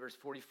chapter 8, verse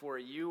 44,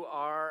 you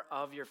are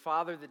of your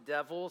father the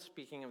devil,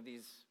 speaking of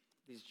these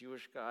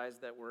Jewish guys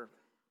that were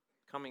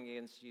coming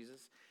against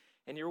Jesus,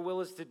 and your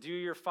will is to do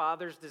your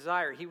father's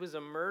desire. He was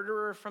a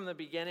murderer from the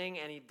beginning,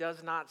 and he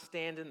does not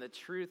stand in the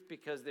truth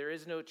because there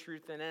is no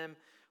truth in him.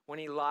 When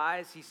he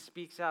lies, he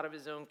speaks out of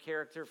his own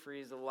character, for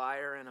he is a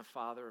liar and a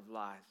father of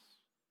lies.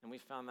 And we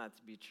found that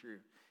to be true.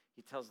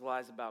 He tells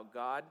lies about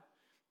God.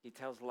 He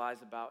tells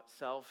lies about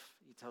self.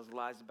 He tells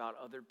lies about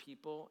other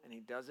people, and he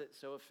does it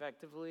so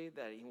effectively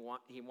that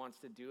he wants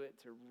to do it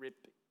to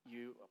rip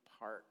you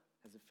apart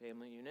as a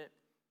family unit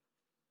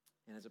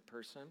and as a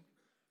person.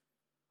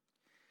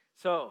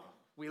 So,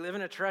 we live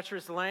in a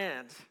treacherous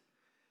land.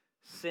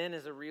 Sin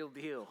is a real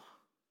deal.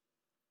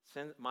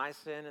 My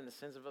sin and the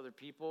sins of other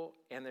people,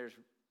 and there's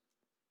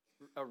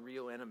a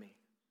real enemy.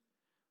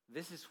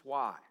 This is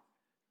why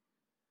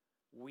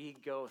we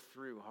go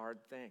through hard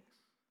things.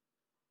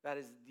 That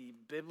is the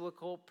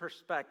biblical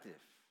perspective.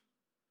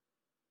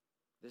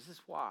 This is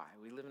why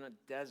we live in a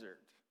desert.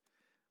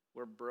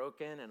 We're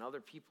broken and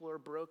other people are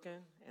broken,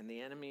 and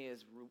the enemy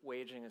is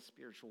waging a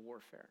spiritual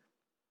warfare.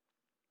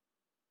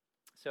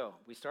 So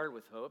we started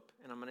with hope,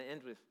 and I'm going to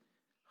end with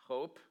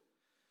hope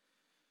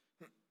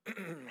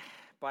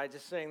by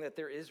just saying that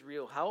there is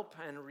real help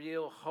and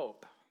real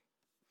hope.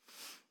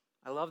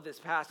 I love this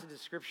passage of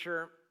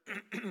Scripture.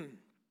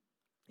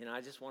 I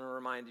just want to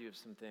remind you of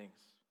some things.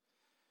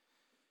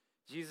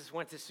 Jesus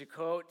went to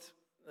Sukkot,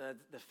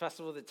 the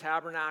festival of the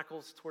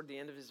tabernacles, toward the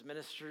end of his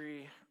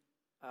ministry.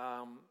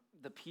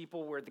 The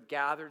people were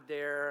gathered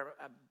there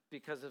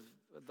because of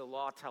the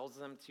law tells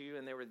them to,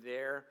 and they were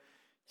there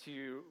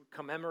to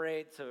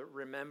commemorate, to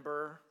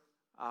remember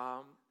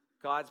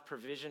God's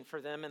provision for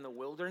them in the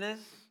wilderness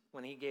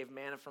when he gave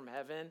manna from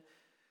heaven,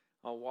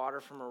 water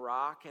from a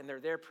rock. And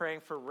they're there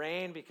praying for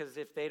rain because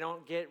if they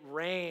don't get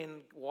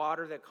rain,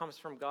 water that comes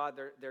from God,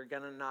 they're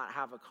going to not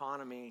have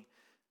economy.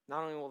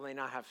 Not only will they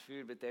not have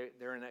food, but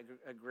they're in an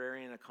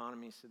agrarian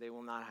economy, so they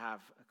will not have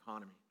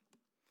economy.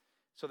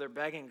 So they're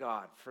begging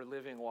God for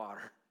living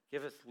water.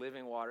 Give us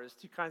living water. There's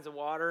two kinds of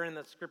water in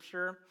the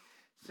Scripture.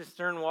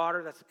 Cistern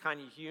water, that's the kind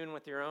you hewn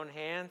with your own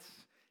hands.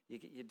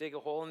 You dig a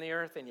hole in the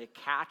earth and you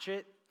catch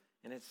it,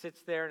 and it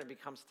sits there and it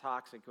becomes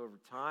toxic over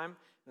time.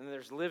 And then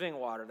there's living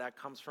water. That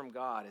comes from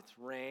God. It's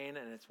rain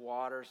and it's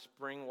water,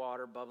 spring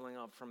water bubbling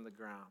up from the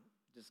ground.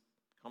 It just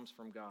comes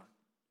from God.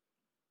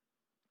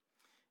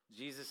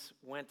 Jesus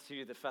went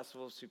to the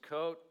festival of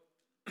Sukkot,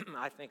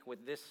 I think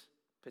with this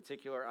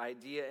particular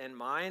idea in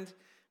mind,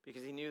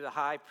 because he knew the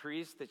high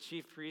priest, the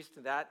chief priest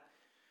at that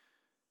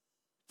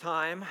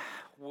time,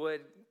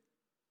 would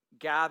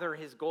gather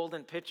his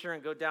golden pitcher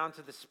and go down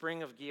to the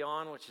spring of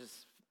Gihon, which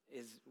is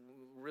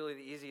really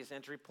the easiest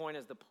entry point,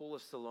 is the pool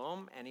of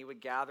Siloam, and he would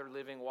gather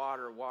living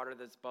water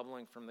that's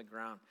bubbling from the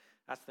ground.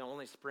 That's the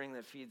only spring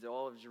that feeds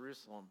all of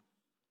Jerusalem.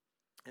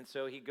 And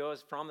so he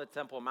goes from the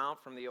Temple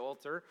Mount, from the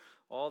altar,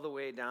 all the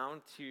way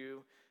down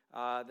to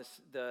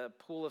the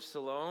pool of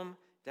Siloam,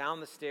 down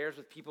the stairs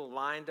with people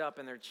lined up,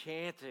 and they're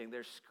chanting,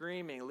 they're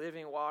screaming,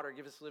 living water,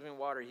 give us living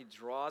water. He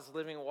draws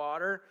living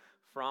water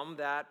from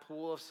that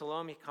pool of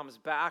Siloam. He comes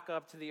back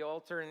up to the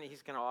altar, and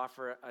he's going to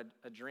offer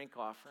a drink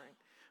offering.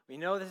 We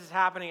know this is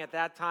happening at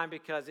that time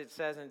because it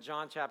says in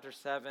John chapter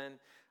 7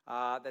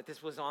 that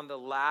this was on the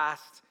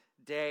last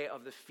day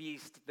of the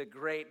feast, the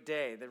great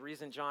day. The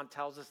reason John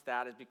tells us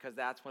that is because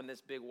that's when this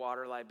big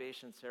water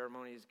libation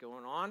ceremony is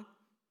going on.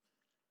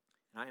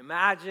 And I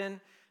imagine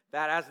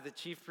that as the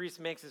chief priest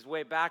makes his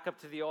way back up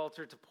to the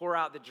altar to pour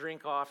out the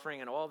drink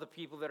offering, and all the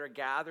people that are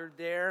gathered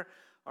there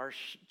are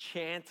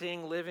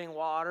chanting living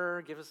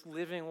water, give us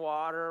living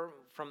water.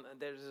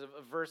 There's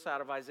a verse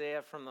out of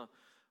Isaiah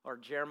or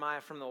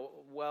Jeremiah from the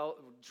well,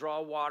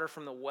 draw water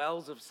from the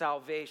wells of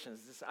salvation.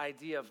 It's this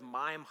idea of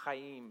Maim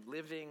Chaim,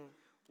 living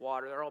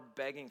water. They're all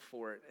begging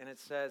for it. And it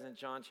says in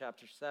John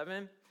chapter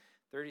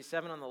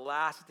 7:37, on the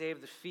last day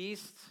of the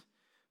feast,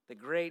 the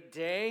great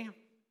day,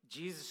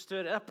 Jesus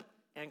stood up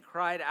and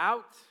cried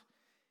out,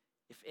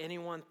 if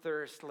anyone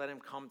thirsts, let him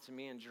come to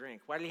me and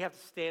drink. Why did he have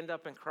to stand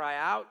up and cry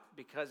out?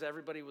 Because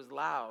everybody was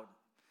loud.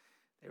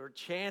 They were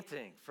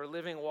chanting for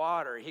living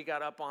water. He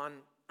got up on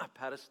a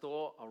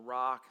pedestal, a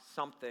rock,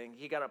 something.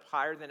 He got up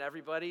higher than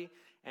everybody,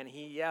 and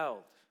he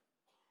yelled.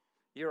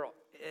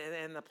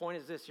 And the point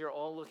is this, you're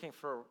all looking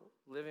for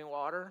living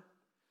water?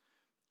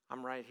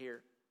 I'm right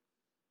here.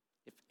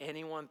 If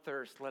anyone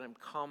thirsts, let him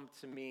come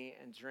to me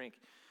and drink.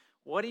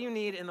 What do you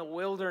need in the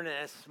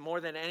wilderness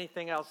more than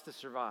anything else to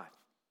survive?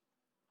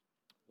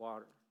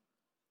 Water.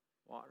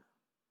 Water.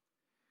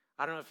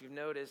 I don't know if you've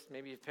noticed,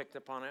 maybe you've picked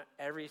up on it.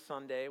 Every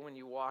Sunday when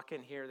you walk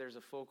in here, there's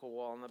a focal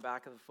wall. On the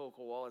back of the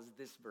focal wall is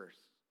this verse.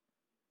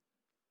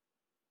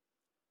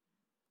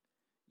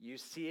 You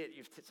see it.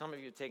 Some of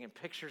you have taken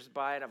pictures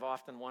by it. I've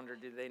often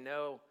wondered, do they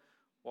know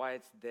why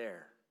it's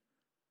there?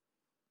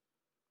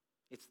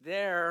 It's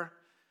there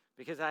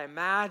because I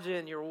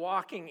imagine you're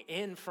walking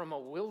in from a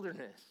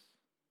wilderness.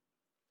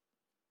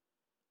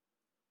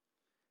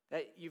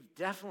 That you've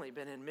definitely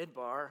been in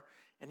Midbar,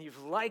 and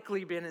you've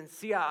likely been in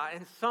Sia,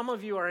 and some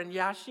of you are in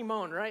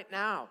Yashimon right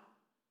now.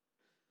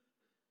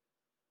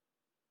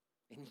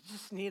 And you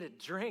just need a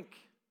drink.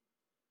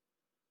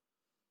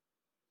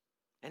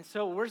 And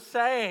so we're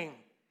saying,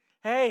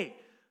 hey,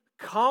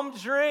 come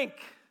drink.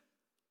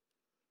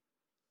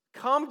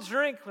 Come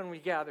drink when we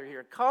gather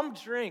here. Come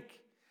drink.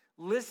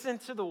 Listen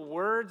to the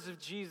words of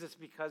Jesus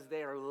because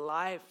they are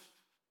life.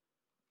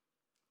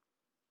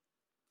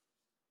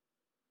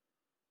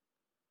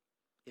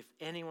 If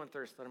anyone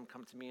thirsts, let him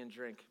come to me and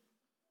drink.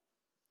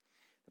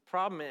 The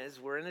problem is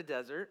we're in a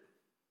desert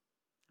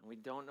and we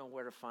don't know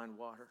where to find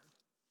water.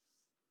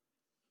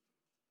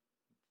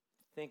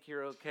 Think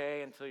you're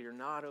okay until you're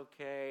not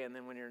okay, and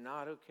then when you're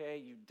not okay,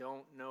 you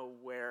don't know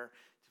where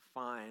to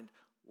find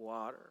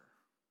water.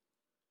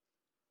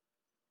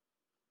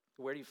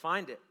 Where do you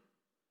find it?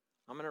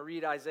 I'm going to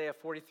read Isaiah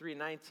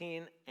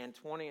 43:19 and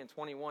 20 and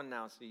 21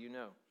 now so you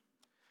know.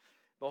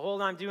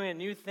 Behold, I'm doing a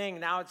new thing.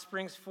 Now it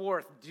springs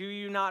forth. Do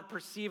you not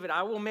perceive it?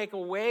 I will make a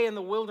way in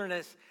the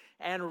wilderness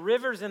and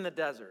rivers in the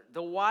desert.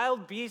 The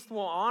wild beast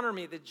will honor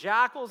me, the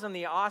jackals and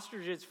the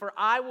ostriches, for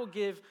I will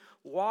give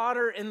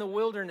water in the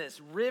wilderness,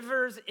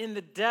 rivers in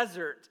the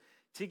desert,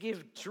 to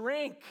give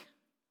drink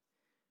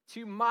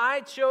to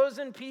my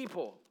chosen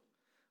people,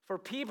 for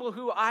people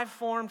who I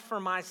formed for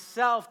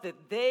myself,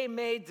 that they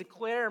may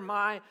declare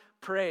my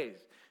praise.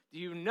 Do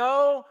you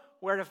know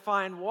where to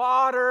find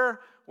water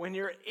when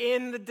you're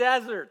in the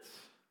deserts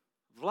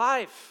of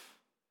life?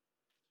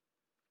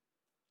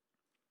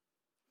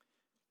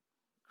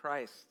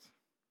 Christ.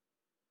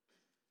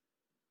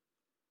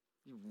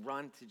 You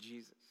run to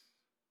Jesus.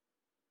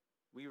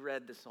 We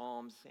read the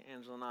Psalms,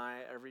 Angela and I,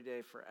 every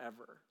day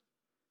forever.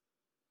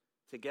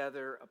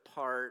 Together,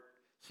 apart.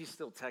 She's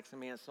still texting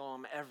me a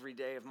psalm every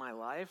day of my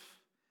life.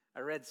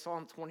 I read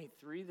Psalm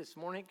 23 this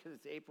morning because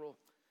it's April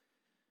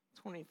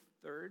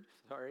 23rd.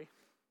 Sorry.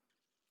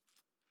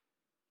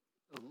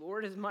 The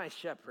Lord is my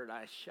shepherd,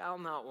 I shall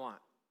not want.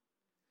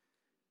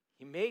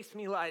 He makes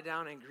me lie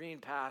down in green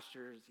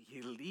pastures.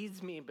 He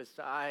leads me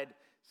beside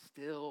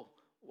still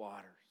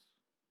waters.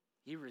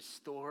 He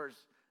restores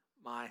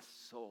my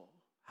soul.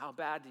 How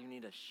bad do you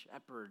need a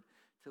shepherd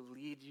to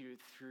lead you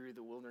through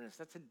the wilderness?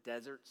 That's a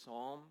desert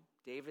psalm.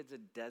 David's a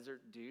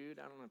desert dude.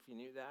 I don't know if you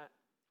knew that.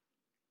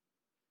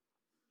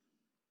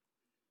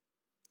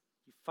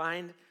 You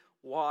find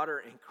water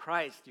in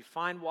Christ. You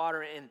find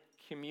water in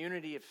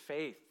community of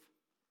faith.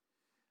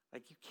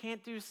 Like, you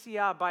can't do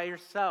Sia by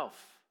yourself.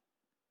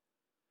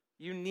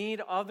 You need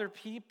other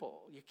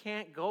people. You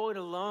can't go it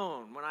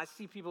alone. When I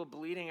see people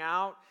bleeding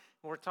out,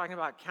 and we're talking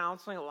about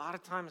counseling, a lot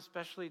of times,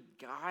 especially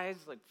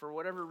guys, like for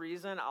whatever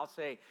reason, I'll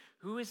say,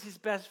 who is his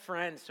best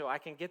friend so I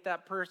can get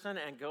that person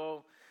and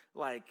go,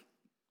 like,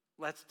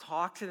 let's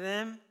talk to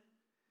them.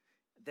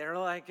 They're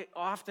like,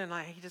 often,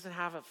 like, he doesn't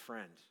have a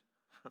friend.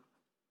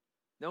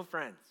 No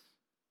friends.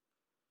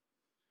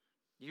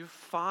 You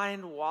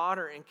find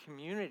water in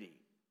community.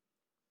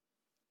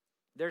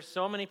 There's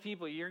so many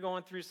people. You're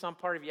going through some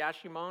part of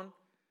Yashimon.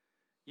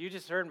 You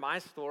just heard my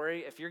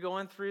story. If you're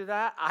going through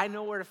that, I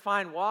know where to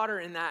find water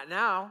in that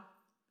now.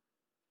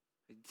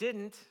 I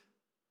didn't,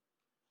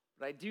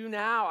 but I do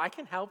now. I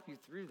can help you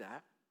through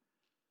that.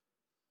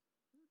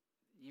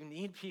 You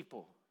need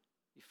people.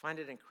 You find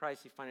it in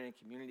Christ. You find it in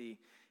community.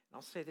 And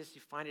I'll say this,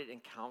 you find it in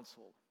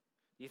counsel.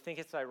 Do you think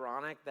it's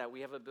ironic that we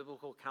have a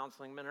biblical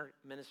counseling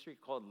ministry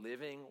called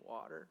Living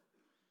Water?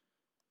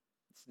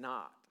 It's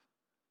not.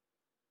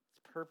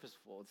 It's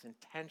purposeful. It's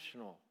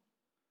intentional.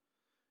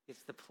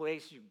 It's the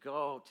place you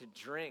go to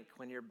drink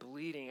when you're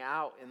bleeding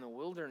out in the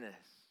wilderness.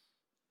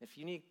 If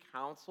you need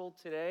counsel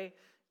today,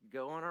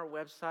 go on our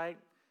website,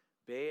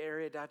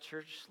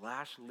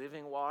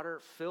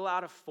 bayarea.church/livingwater. Fill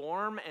out a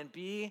form and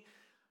be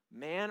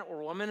man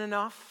or woman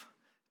enough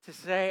to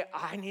say,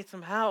 I need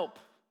some help.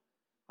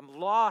 I'm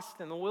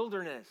lost in the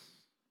wilderness,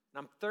 and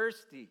I'm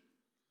thirsty.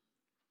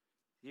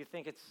 Do you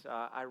think it's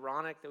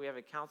ironic that we have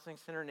a counseling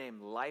center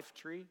named Life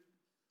Tree?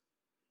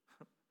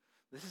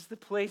 This is the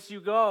place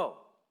you go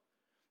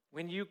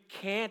when you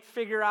can't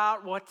figure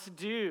out what to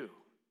do.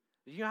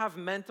 You have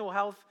mental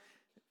health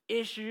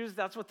issues,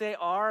 that's what they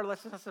are.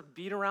 Let's not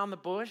beat around the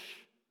bush.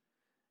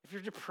 If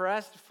you're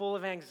depressed, full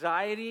of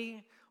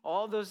anxiety,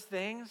 all those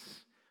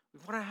things, we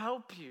want to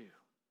help you.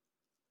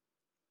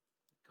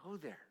 Go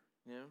there,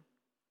 you know.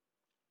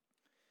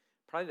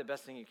 probably the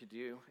best thing you could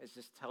do is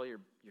just tell your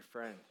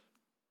friend,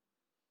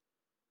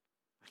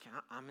 like,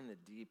 I'm in the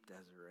deep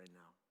desert right now.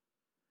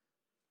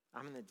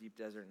 I'm in the deep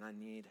desert and I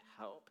need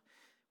help.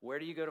 Where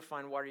do you go to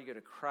find water? You go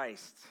to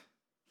Christ,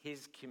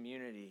 his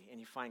community, and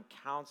you find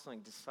counseling,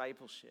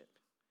 discipleship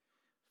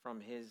from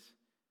his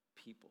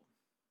people.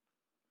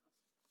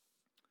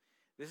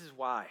 This is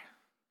why.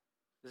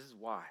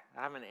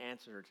 I haven't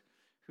answered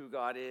who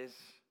God is.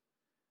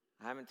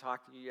 I haven't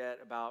talked to you yet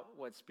about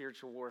what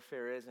spiritual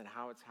warfare is and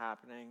how it's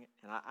happening.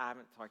 And I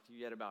haven't talked to you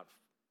yet about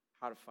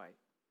how to fight.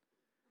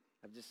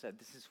 I've just said,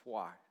 this is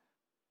why.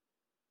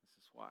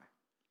 This is why.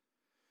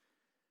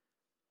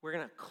 We're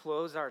going to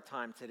close our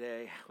time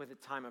today with a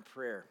time of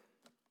prayer.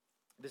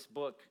 This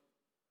book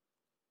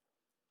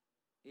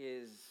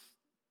is,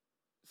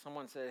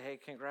 someone said, hey,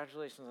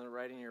 congratulations on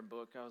writing your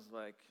book. I was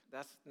like,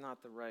 that's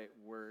not the right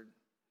word,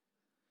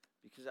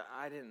 because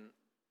I didn't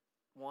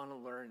want to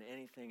learn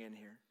anything in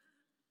here.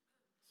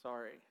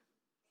 Sorry,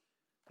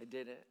 I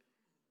didn't.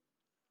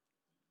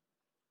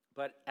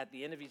 But at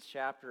the end of each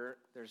chapter,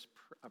 there's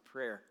a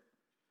prayer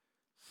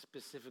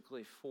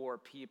specifically for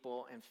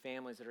people and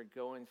families that are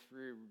going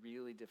through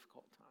really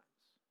difficult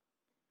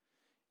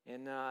times.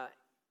 And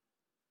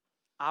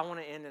I want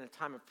to end in a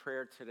time of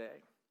prayer today,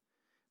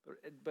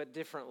 but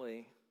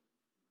differently.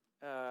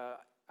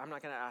 I'm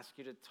not going to ask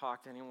you to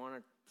talk to anyone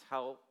or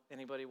tell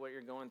anybody what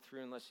you're going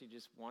through unless you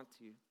just want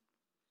to.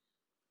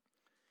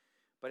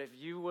 But if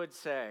you would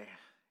say,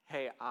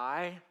 hey,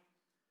 I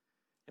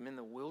am in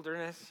the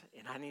wilderness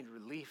and I need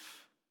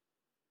relief.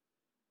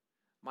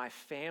 My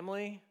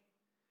family,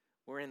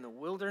 we're in the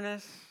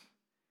wilderness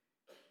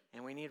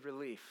and we need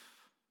relief.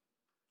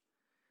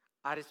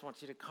 I just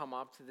want you to come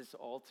up to this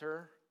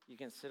altar. You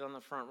can sit on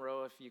the front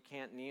row if you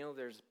can't kneel.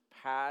 There's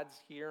pads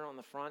here on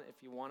the front if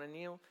you want to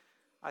kneel.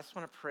 I just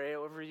want to pray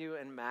over you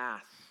in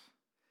mass.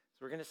 So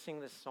we're going to sing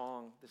this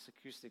song, this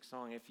acoustic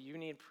song. If you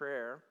need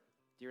prayer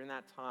during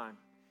that time,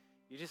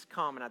 you just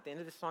come, and at the end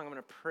of the song, I'm going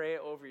to pray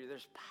over you.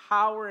 There's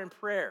power in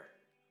prayer.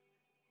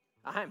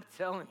 I'm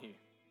telling you.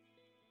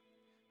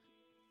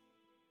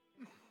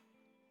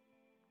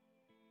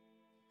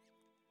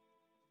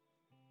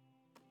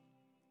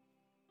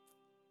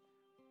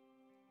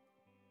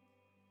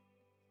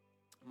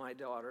 My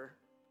daughter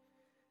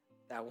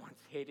that once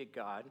hated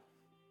God,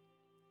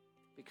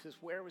 because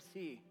where was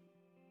he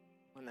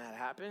when that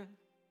happened?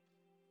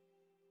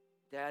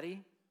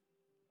 Daddy,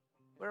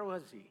 where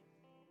was he?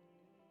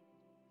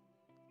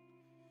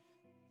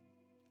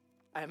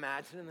 I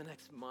imagine in the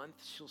next month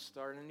she'll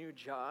start a new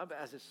job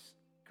as a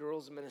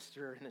girls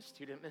minister in a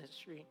student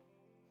ministry.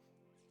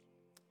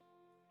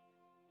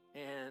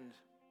 And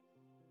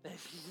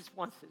she just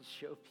wants to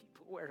show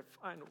people where to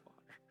find water.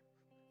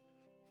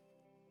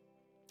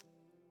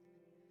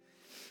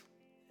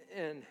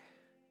 And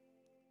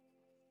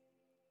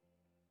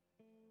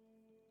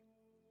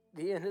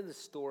the end of the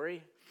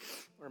story,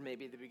 or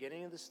maybe the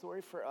beginning of the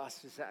story for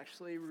us, is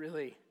actually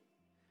really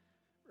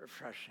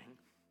refreshing.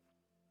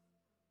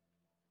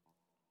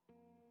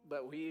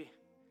 But we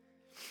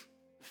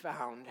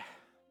found,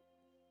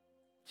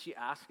 she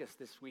asked us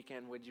this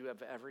weekend, would you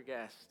have ever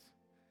guessed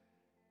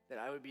that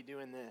I would be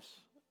doing this?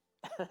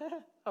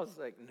 I was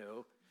like,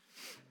 no,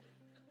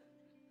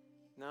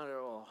 not at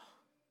all.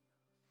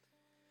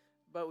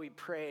 But we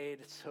prayed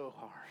so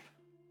hard,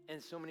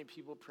 and so many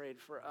people prayed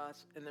for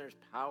us, and there's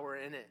power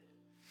in it.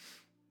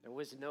 There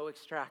was no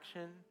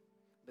extraction,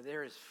 but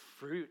there is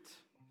fruit,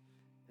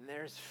 and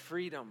there's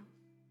freedom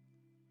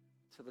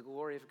to the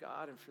glory of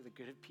God and for the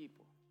good of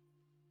people.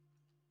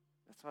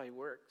 That's how he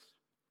works.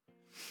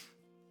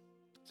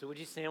 So would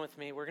you stand with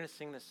me? We're going to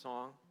sing this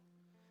song,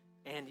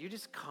 and you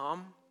just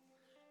come,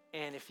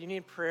 and if you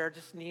need prayer,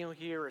 just kneel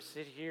here or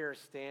sit here or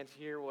stand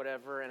here,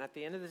 whatever. And at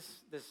the end of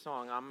this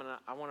song,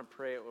 I want to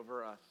pray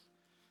over us.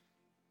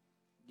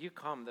 You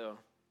come, though.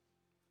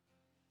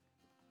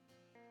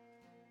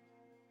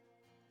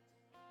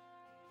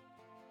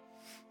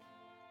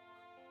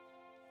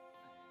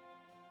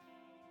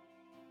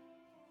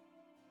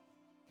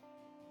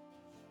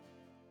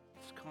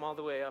 Just come all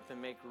the way up and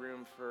make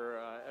room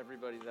for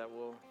everybody that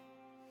will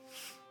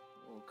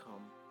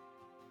come.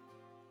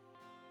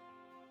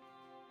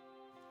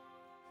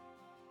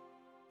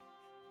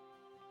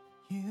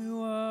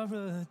 You are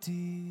a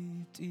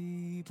deep,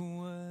 deep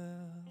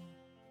well.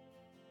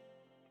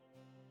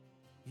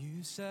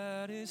 You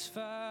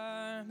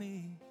satisfy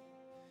me.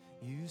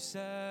 You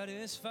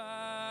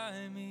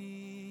satisfy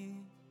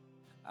me.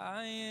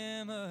 I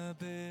am a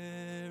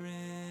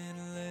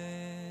barren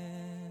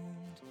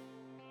land,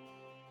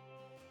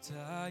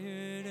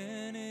 tired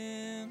and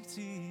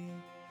empty,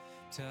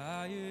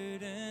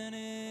 tired and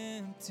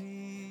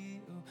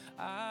empty. Oh,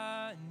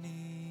 I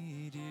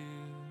need you.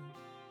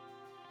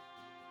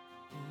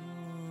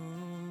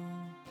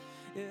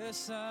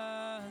 Yes,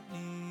 I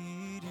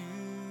need you.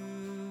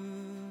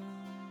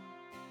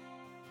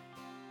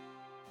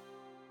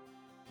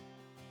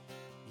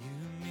 You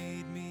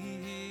meet me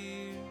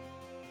here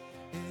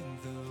in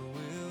the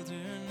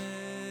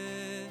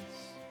wilderness.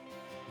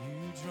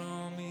 You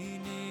draw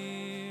me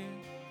near,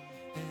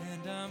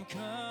 and I'm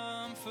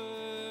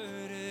comforted.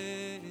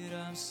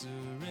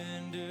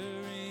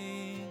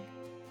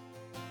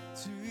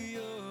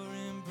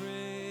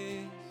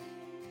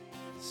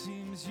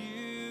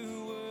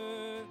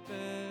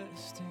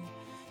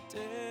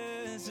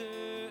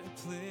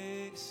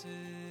 places.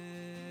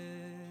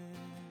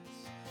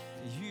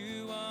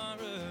 You are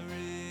a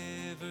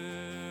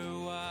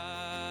river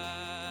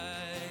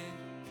wide,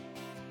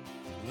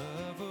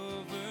 love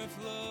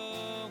overflowing,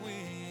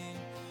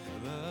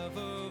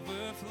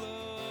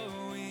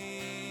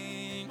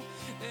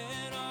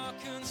 and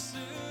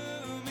all-consuming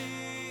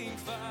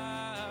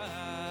fire.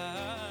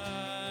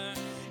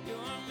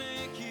 You're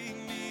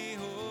making me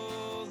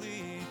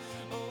holy,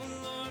 oh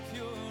Lord,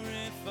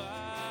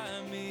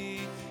 purify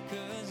me,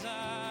 'cause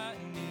I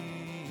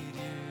need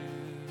you.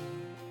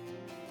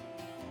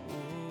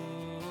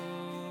 Oh,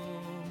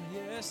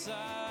 yes,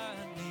 I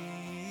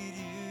need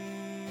you.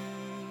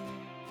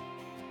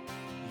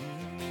 You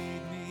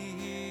meet me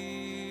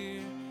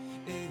here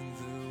in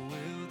the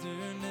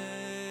wilderness.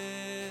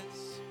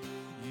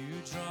 You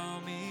draw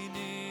me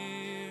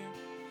near,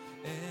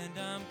 and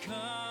I'm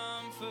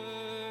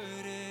comforted.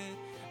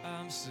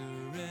 I'm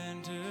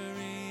surrendering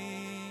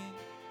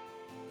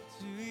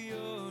to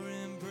your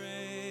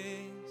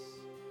embrace.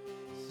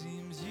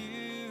 Seems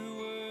you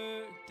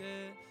were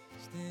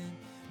destined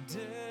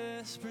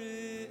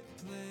desperate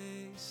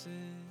places.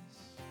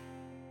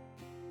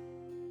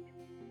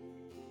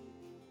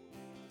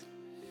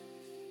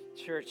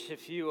 Church,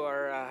 if you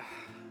are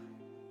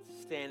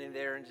standing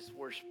there and just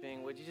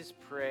worshiping, would you just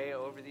pray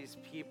over these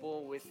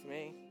people with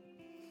me?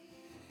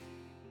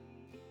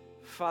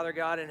 Father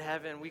God in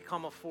heaven, we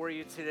come before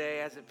you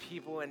today as a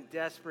people in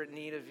desperate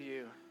need of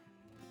you.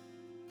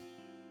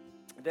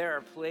 There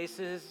are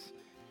places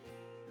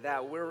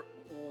that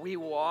we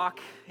walk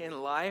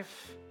in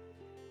life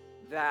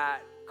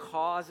that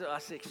cause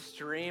us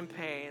extreme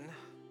pain,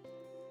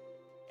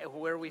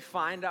 where we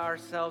find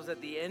ourselves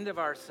at the end of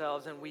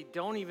ourselves and we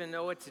don't even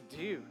know what to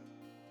do.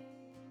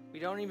 We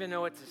don't even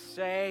know what to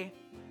say.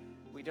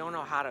 We don't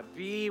know how to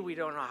be. We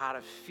don't know how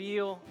to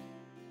feel.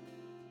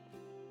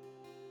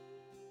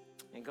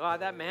 And God,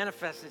 that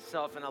manifests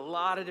itself in a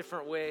lot of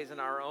different ways in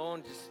our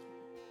own just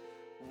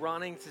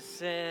running to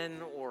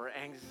sin or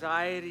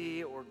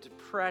anxiety or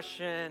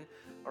depression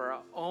or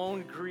our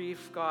own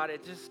grief. God,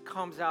 it just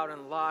comes out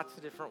in lots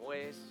of different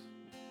ways.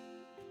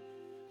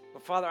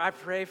 But Father, I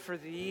pray for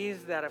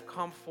these that have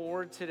come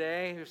forward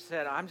today who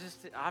said, I'm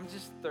just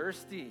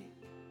thirsty.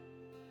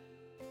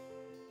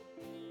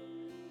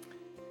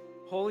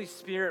 Holy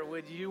Spirit,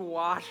 would you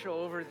wash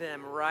over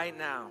them right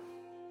now?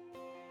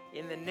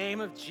 In the name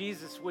of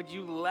Jesus, would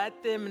you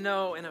let them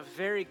know in a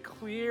very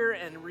clear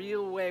and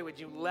real way, would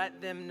you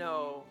let them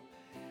know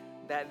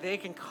that they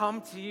can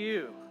come to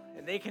you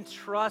and they can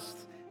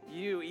trust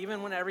you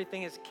even when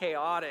everything is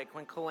chaotic,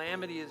 when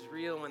calamity is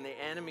real, when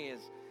the enemy is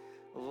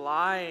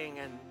lying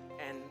and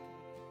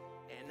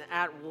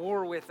at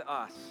war with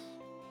us,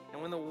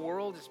 and when the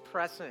world is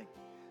pressing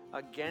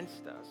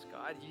against us.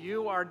 God,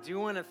 you are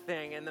doing a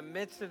thing in the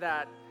midst of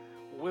that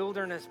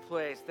wilderness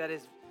place that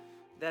is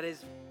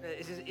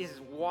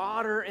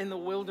water in the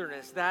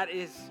wilderness, that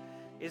is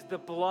the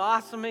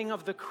blossoming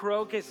of the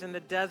crocus in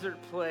the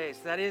desert place,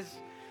 that is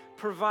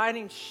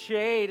providing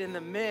shade in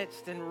the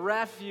midst and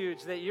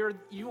refuge, that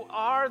you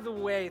are the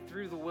way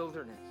through the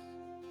wilderness.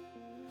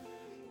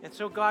 And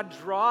so God,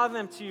 draw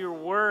them to your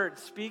word,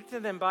 speak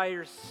to them by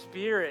your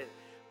Spirit,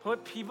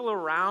 put people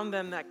around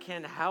them that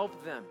can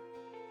help them.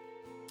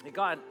 And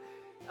God,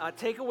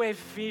 take away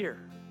fear.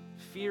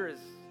 Fear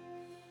is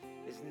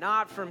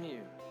not from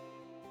you.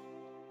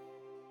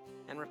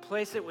 And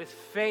replace it with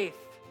faith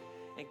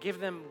and give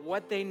them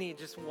what they need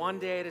just one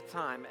day at a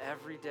time,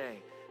 every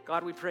day.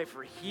 God, we pray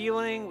for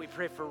healing. We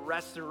pray for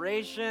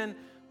restoration.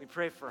 We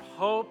pray for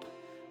hope.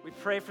 We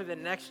pray for the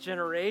next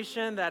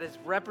generation that is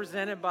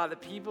represented by the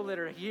people that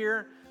are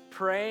here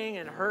praying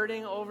and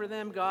hurting over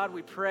them. God,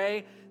 we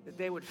pray that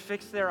they would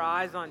fix their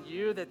eyes on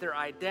you, that their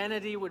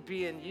identity would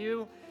be in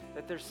you,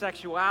 that their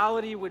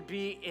sexuality would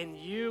be in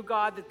you,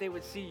 God, that they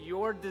would see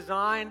your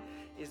design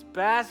is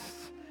best.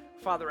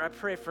 Father, I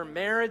pray for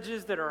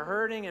marriages that are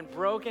hurting and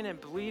broken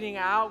and bleeding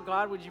out.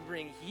 God, would you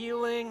bring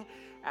healing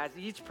as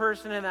each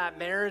person in that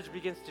marriage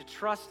begins to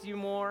trust you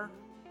more?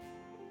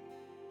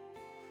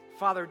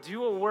 Father,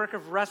 do a work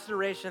of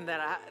restoration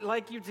that,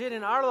 like you did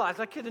in our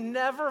lives, I could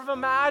never have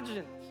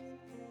imagined.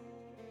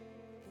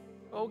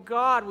 Oh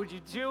God, would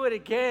you do it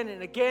again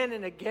and again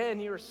and again?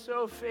 You are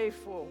so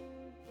faithful.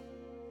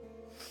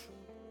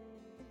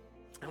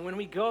 And when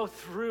we go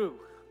through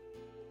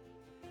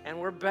and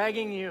we're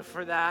begging you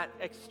for that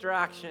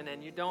extraction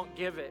and you don't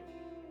give it,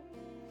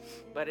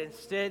 but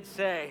instead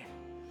say,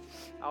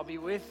 I'll be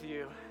with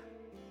you,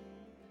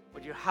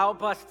 would you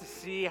help us to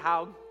see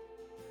how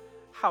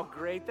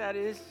great that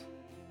is?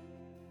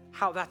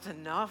 How that's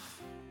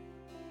enough?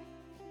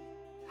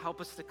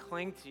 Help us to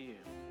cling to you,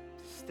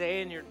 to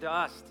stay in your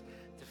dust,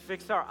 to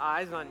fix our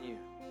eyes on you,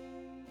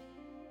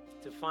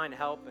 to find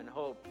help and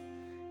hope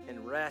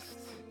and rest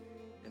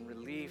and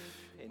relief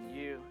in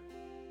you.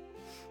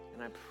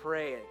 And I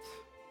pray it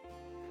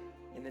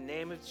in the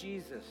name of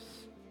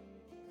Jesus,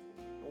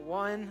 the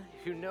one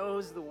who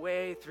knows the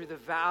way through the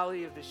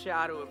valley of the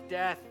shadow of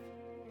death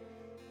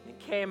and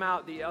came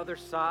out the other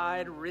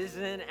side,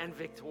 risen and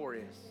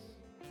victorious.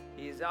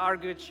 He is our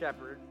good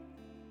shepherd.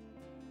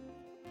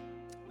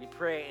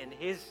 pray in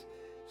his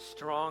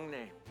strong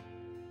name.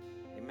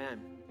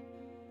 Amen.